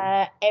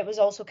 It was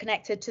also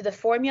connected to the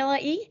Formula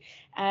E.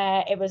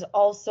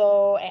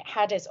 It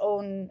had its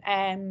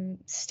own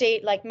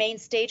state, like main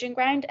staging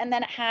ground, and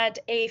then it had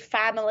a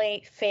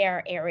family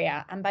fair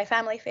area. And by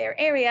family fair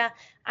area,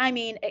 I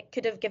mean it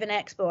could have given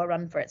Expo a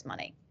run for its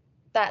money.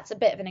 That's a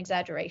bit of an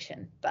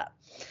exaggeration, but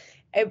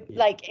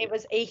Yeah. it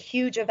was a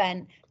huge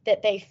event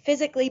that they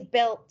physically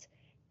built,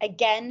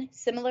 again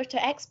similar to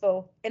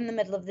Expo, in the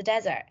middle of the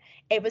desert.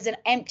 It was an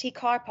empty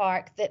car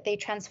park that they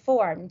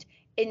transformed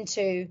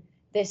into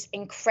this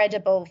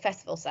incredible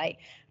festival site,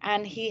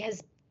 and he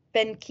has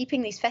been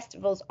keeping these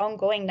festivals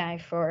ongoing now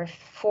for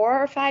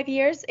 4 or 5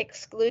 years,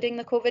 excluding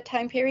the COVID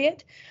time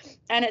period,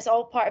 and it's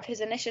all part of his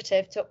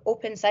initiative to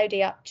open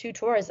Saudi up to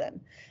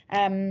tourism.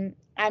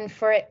 And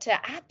for it to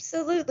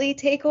absolutely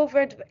take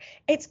over,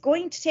 it's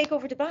going to take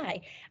over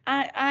Dubai.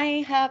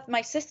 I have,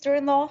 my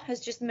sister-in-law has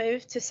just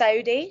moved to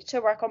Saudi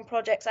to work on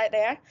projects out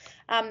there.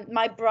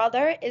 My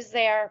brother is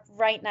there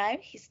right now.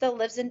 He still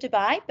lives in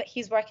Dubai, but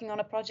he's working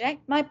on a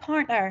project. My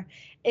partner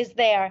is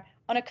there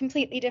on a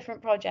completely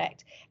different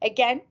project.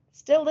 Again,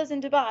 still lives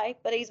in Dubai,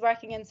 but he's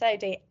working in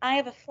Saudi. I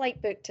have a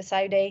flight booked to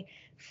Saudi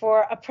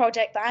for a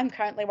project that I'm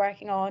currently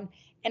working on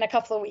in a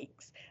couple of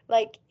weeks.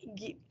 Like,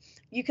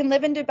 you can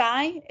live in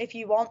Dubai if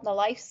you want the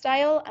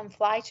lifestyle and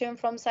fly to and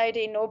from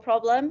Saudi, no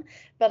problem.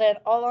 But in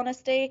all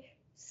honesty,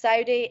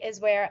 Saudi is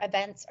where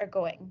events are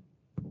going.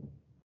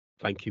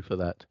 Thank you for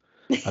that.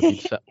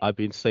 I've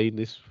been saying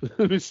this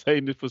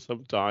for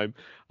some time,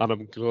 and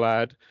I'm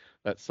glad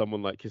that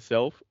someone like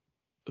yourself,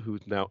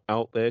 who's now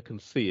out there, can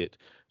see it.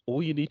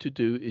 All you need to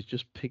do is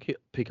just pick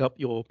up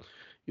your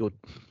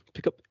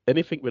pick up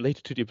anything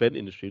related to the event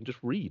industry and just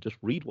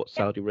read what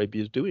Yeah. Saudi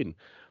Arabia is doing.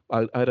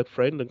 I had a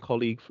friend and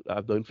colleague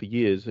I've known for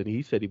years, and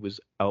he said he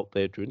was out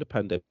there during the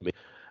pandemic,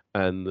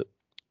 and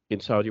in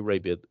Saudi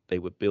Arabia, they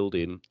were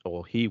building,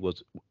 or he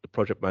was the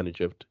project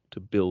manager to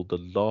build the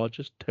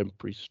largest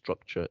temporary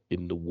structure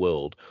in the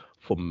world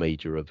for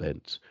major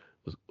events.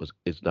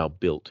 Is now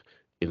built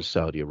in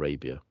Saudi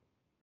Arabia.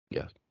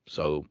 Yeah.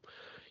 So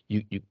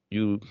you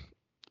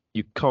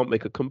you can't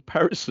make a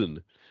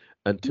comparison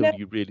No, until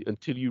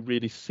you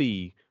really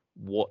see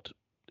what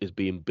is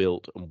being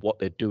built and what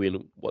they're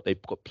doing, what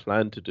they've got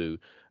planned to do,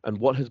 and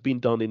what has been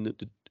done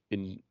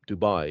in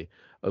Dubai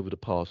over the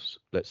past,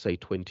 let's say,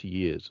 20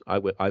 years.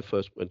 I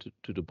first went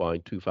to Dubai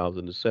in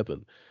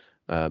 2007,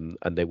 and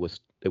they were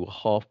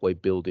halfway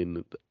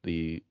building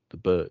the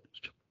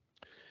Burj.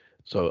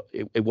 So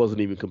it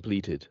wasn't even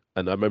completed.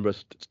 And I remember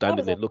that standing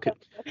was there a looking.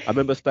 I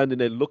remember standing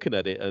there looking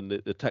at it, and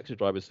the taxi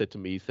driver said to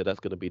me, he said, "That's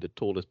going to be the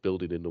tallest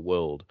building in the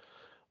world."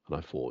 And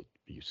I thought,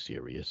 "Are you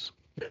serious?"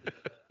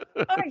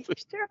 Are you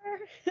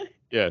sure?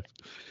 Yeah.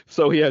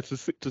 So yeah, to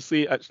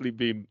see it actually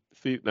being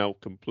see it now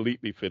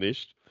completely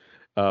finished,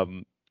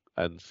 um,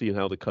 and seeing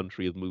how the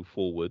country has moved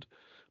forward.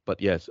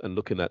 But yes, and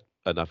looking at,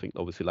 and I think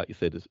obviously, like you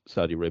said,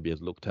 Saudi Arabia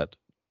has looked at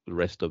the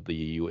rest of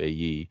the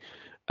UAE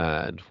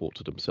and thought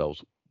to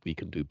themselves, we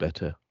can do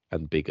better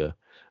and bigger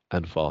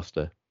and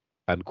faster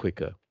and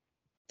quicker.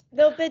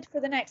 They'll bid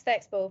for the next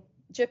Expo.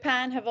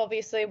 Japan have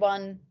obviously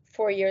won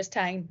 4 years'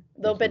 time.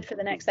 They'll Hmm. bid for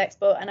the next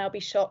Expo, and I'll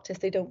be shocked if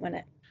they don't win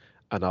it.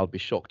 And I'll be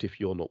shocked if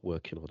you're not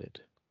working on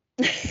it.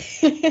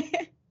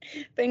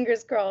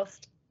 Fingers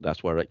crossed.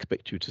 That's where I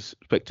expect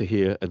to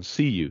hear and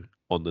see you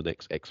on the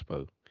next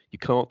expo. You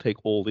can't take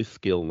all this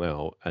skill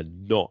now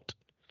and not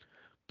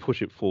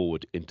push it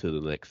forward into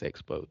the next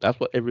expo. That's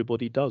what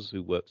everybody does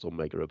who works on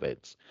mega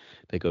events.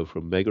 They go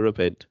from mega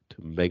event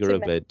to mega To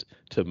me. event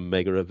to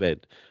mega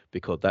event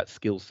because that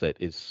skill set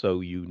is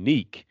so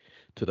unique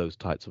to those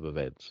types of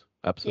events.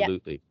 Yeah.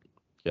 Absolutely.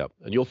 Yeah,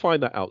 and you'll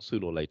find that out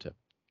sooner or later.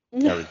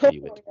 Guarantee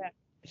you it. Yeah.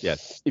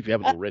 Yes, if you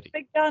haven't already.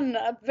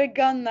 I've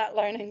begun that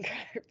learning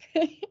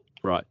curve.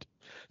 Right.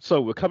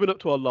 So we're coming up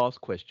to our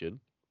last question,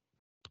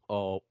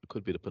 or it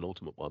could be the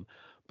penultimate one,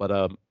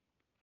 but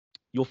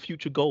your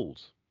future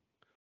goals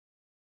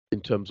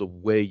in terms of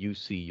where you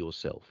see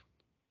yourself.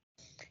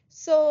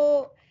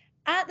 So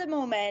at the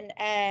moment,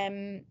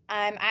 I'm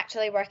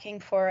actually working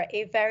for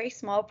a very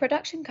small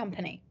production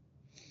company.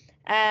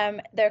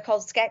 They're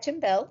called Sketch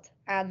and Build,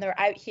 and they're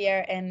out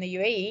here in the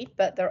UAE,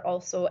 but they're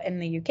also in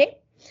the UK.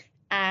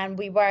 And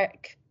we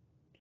work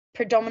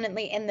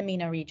predominantly in the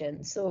MENA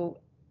region. So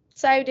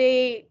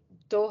Saudi,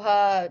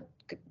 Doha,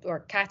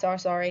 or Qatar,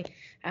 sorry,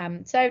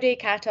 Saudi,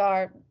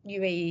 Qatar,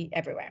 UAE,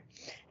 everywhere.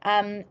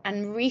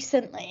 And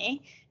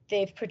recently,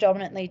 they've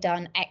predominantly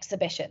done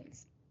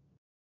exhibitions.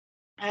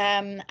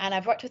 And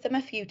I've worked with them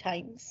a few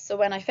times. So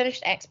when I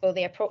finished Expo,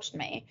 they approached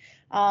me,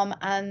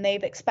 and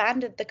they've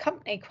expanded the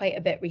company quite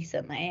a bit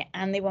recently,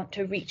 and they want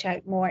to reach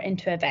out more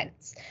into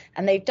events.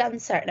 And they've done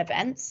certain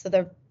events, so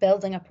they're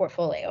building a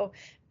portfolio,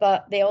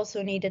 but they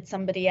also needed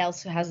somebody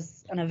else who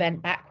has an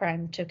event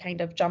background to kind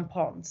of jump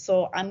on.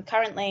 So I'm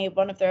currently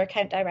one of their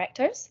account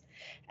directors,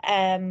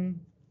 and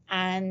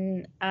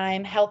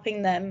I'm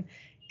helping them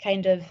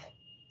kind of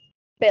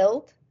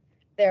build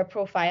their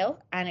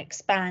profile and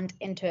expand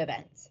into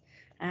events.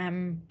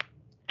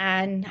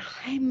 And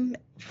I'm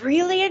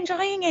really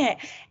enjoying it.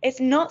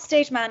 It's not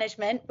stage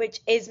management, which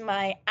is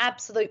my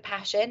absolute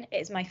passion.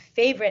 It's my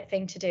favorite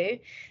thing to do,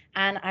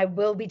 and I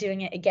will be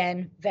doing it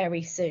again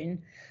very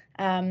soon.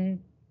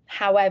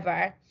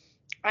 However,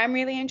 I'm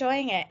really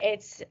enjoying it.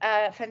 It's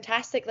a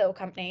fantastic little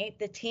company.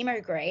 The team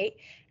are great.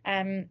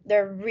 They're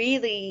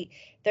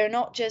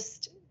not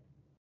just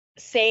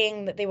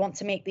saying that they want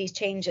to make these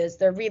changes.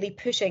 They're really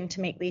pushing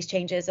to make these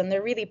changes, and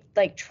they're really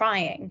like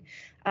trying.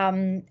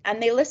 And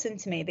they listen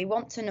to me. They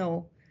want to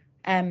know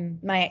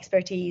my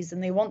expertise,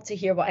 and they want to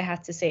hear what I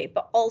have to say,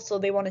 but also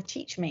they want to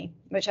teach me,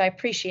 which I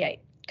appreciate,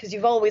 because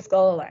you've always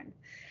got to learn.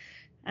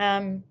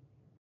 And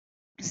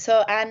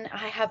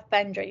I have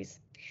boundaries,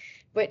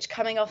 which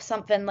coming off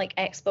something like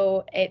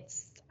Expo,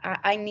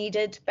 I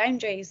needed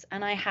boundaries,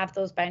 and I have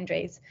those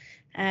boundaries.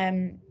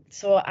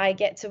 So I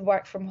get to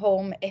work from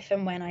home if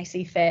and when I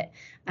see fit,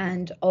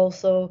 and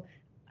also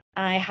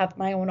I have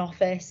my own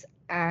office,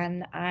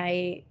 and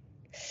I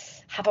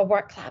have a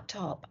work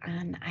laptop,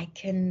 and I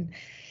can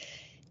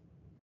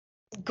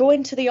go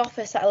into the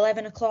office at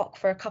 11 o'clock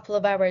for a couple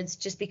of hours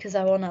just because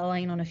I want to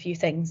align on a few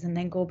things, and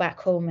then go back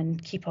home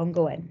and keep on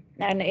going.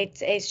 And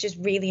it's just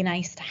really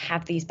nice to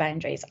have these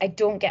boundaries. I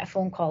don't get a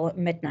phone call at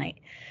midnight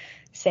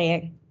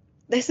saying,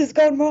 this has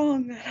gone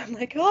wrong. And I'm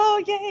like,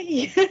 oh,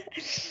 yay.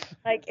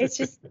 Like, it's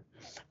just,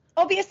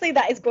 obviously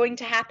that is going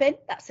to happen.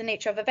 That's the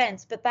nature of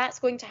events, but that's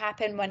going to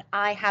happen when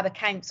I have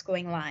accounts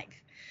going live,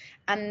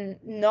 and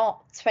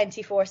not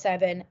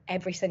 24/7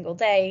 every single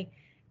day.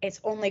 It's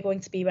only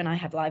going to be when I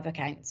have live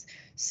accounts.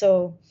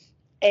 So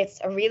it's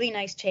a really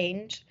nice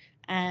change.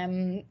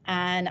 And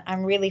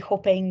I'm really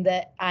hoping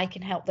that I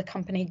can help the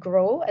company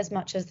grow as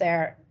much as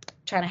they're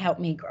trying to help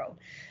me grow.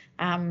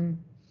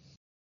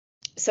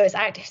 So it's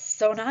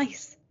so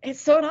nice.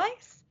 It's so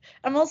nice.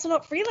 I'm also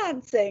not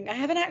freelancing. I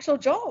have an actual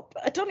job.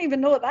 I don't even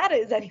know what that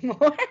is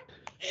anymore.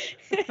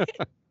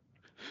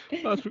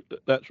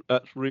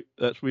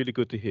 That's really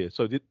good to hear.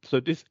 So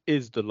this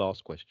is the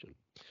last question.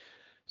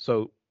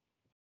 So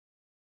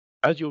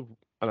as you're,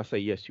 and I say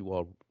yes, you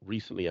are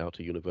recently out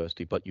of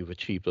university, but you've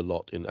achieved a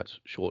lot in that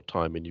short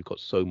time, and you've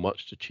got so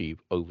much to achieve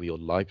over your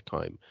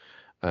lifetime,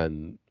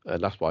 and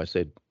that's why I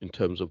said in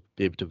terms of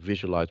being able to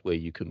visualize where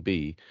you can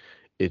be,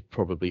 it's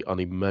probably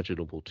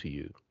unimaginable to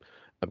you,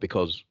 and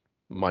because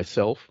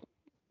myself,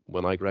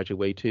 when I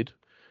graduated,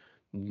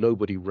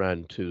 nobody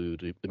ran to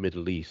the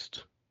Middle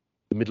East.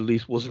 The Middle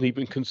East wasn't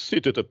even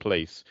considered a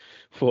place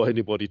for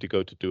anybody to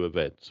go to do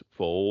events,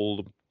 for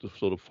all the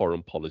sort of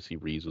foreign policy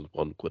reasons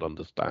one could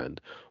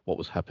understand what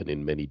was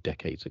happening many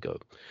decades ago.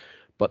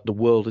 But the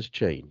world has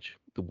changed.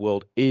 The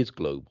world is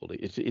global.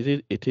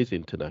 It is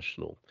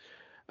international.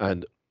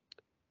 And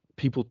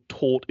people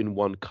taught in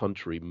one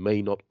country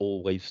may not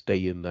always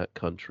stay in that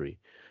country.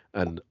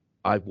 And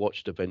I've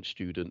watched event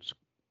students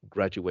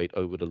graduate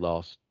over the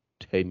last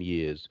 10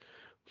 years,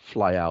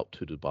 fly out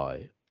to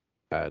Dubai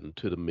and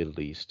to the Middle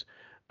East,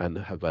 and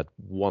have had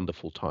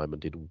wonderful time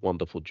and did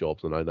wonderful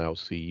jobs. And I now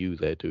see you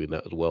there doing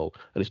that as well.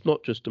 And it's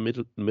not just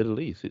the Middle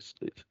East; it's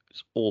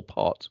all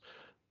parts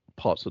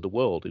of the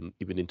world, and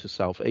even into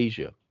South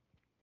Asia.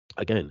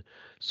 Again,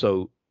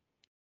 so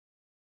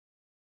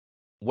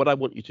what I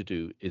want you to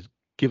do is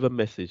give a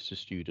message to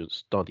students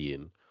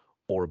studying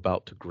or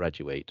about to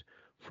graduate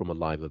from a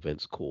live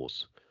events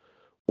course.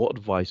 What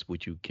advice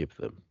would you give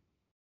them,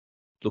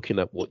 looking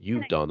at what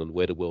you've done and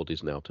where the world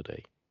is now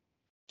today?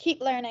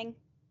 Keep learning.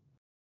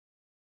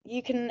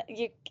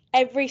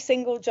 Every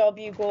single job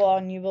you go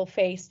on, you will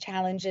face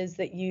challenges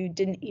that you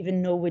didn't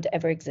even know would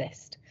ever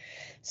exist.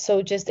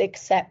 So just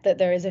accept that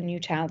there is a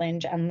new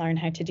challenge and learn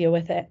how to deal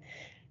with it.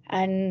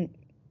 And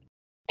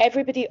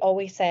everybody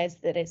always says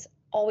that it's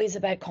always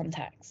about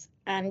contacts.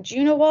 And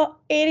you know what?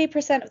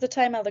 80% of the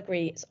time I'll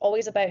agree. It's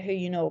always about who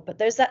you know. But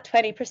there's that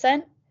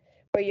 20%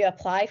 where you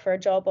apply for a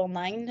job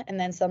online and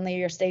then suddenly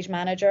you're stage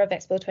manager of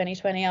Expo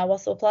 2020 Al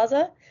Wasl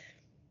Plaza.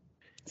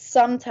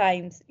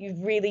 Sometimes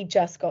you've really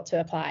just got to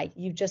apply.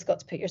 You've just got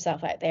to put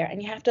yourself out there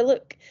and you have to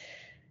look.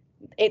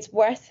 It's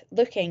worth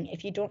looking.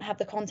 If you don't have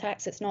the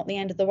contacts, it's not the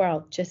end of the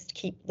world. Just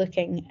keep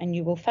looking and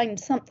you will find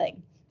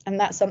something. And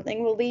that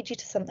something will lead you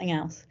to something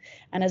else.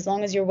 And as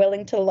long as you're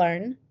willing to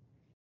learn,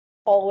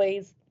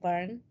 always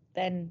learn,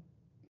 then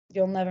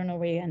you'll never know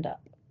where you end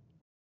up.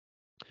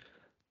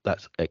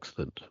 That's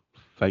excellent.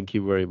 Thank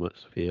you very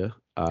much, Sophia.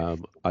 I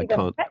Even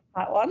can't. prep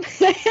that one.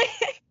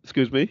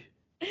 Excuse me.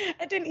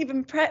 I didn't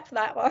even prep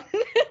that one.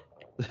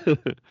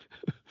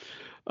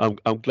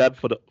 I'm glad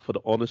for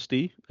the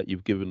honesty that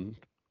you've given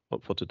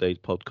for today's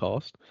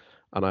podcast,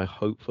 and I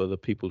hope for the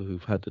people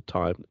who've had the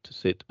time to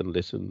sit and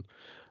listen,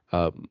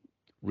 um,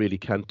 really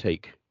can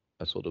take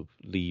a sort of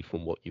lead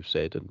from what you've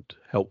said and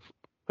help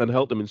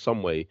them in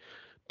some way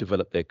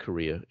develop their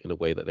career in a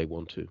way that they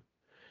want to.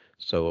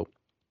 So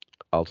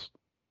I'll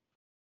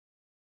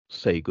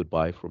say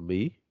goodbye from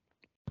me,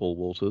 Paul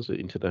Walters at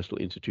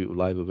International Institute of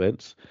Live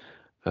Events,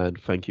 and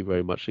thank you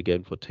very much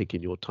again for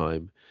taking your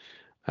time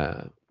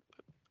uh,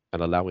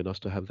 and allowing us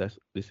to have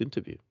this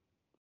interview.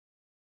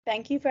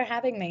 Thank you for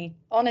having me.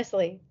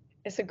 Honestly,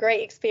 it's a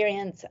great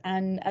experience.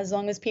 And as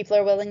long as people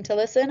are willing to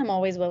listen, I'm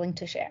always willing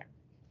to share.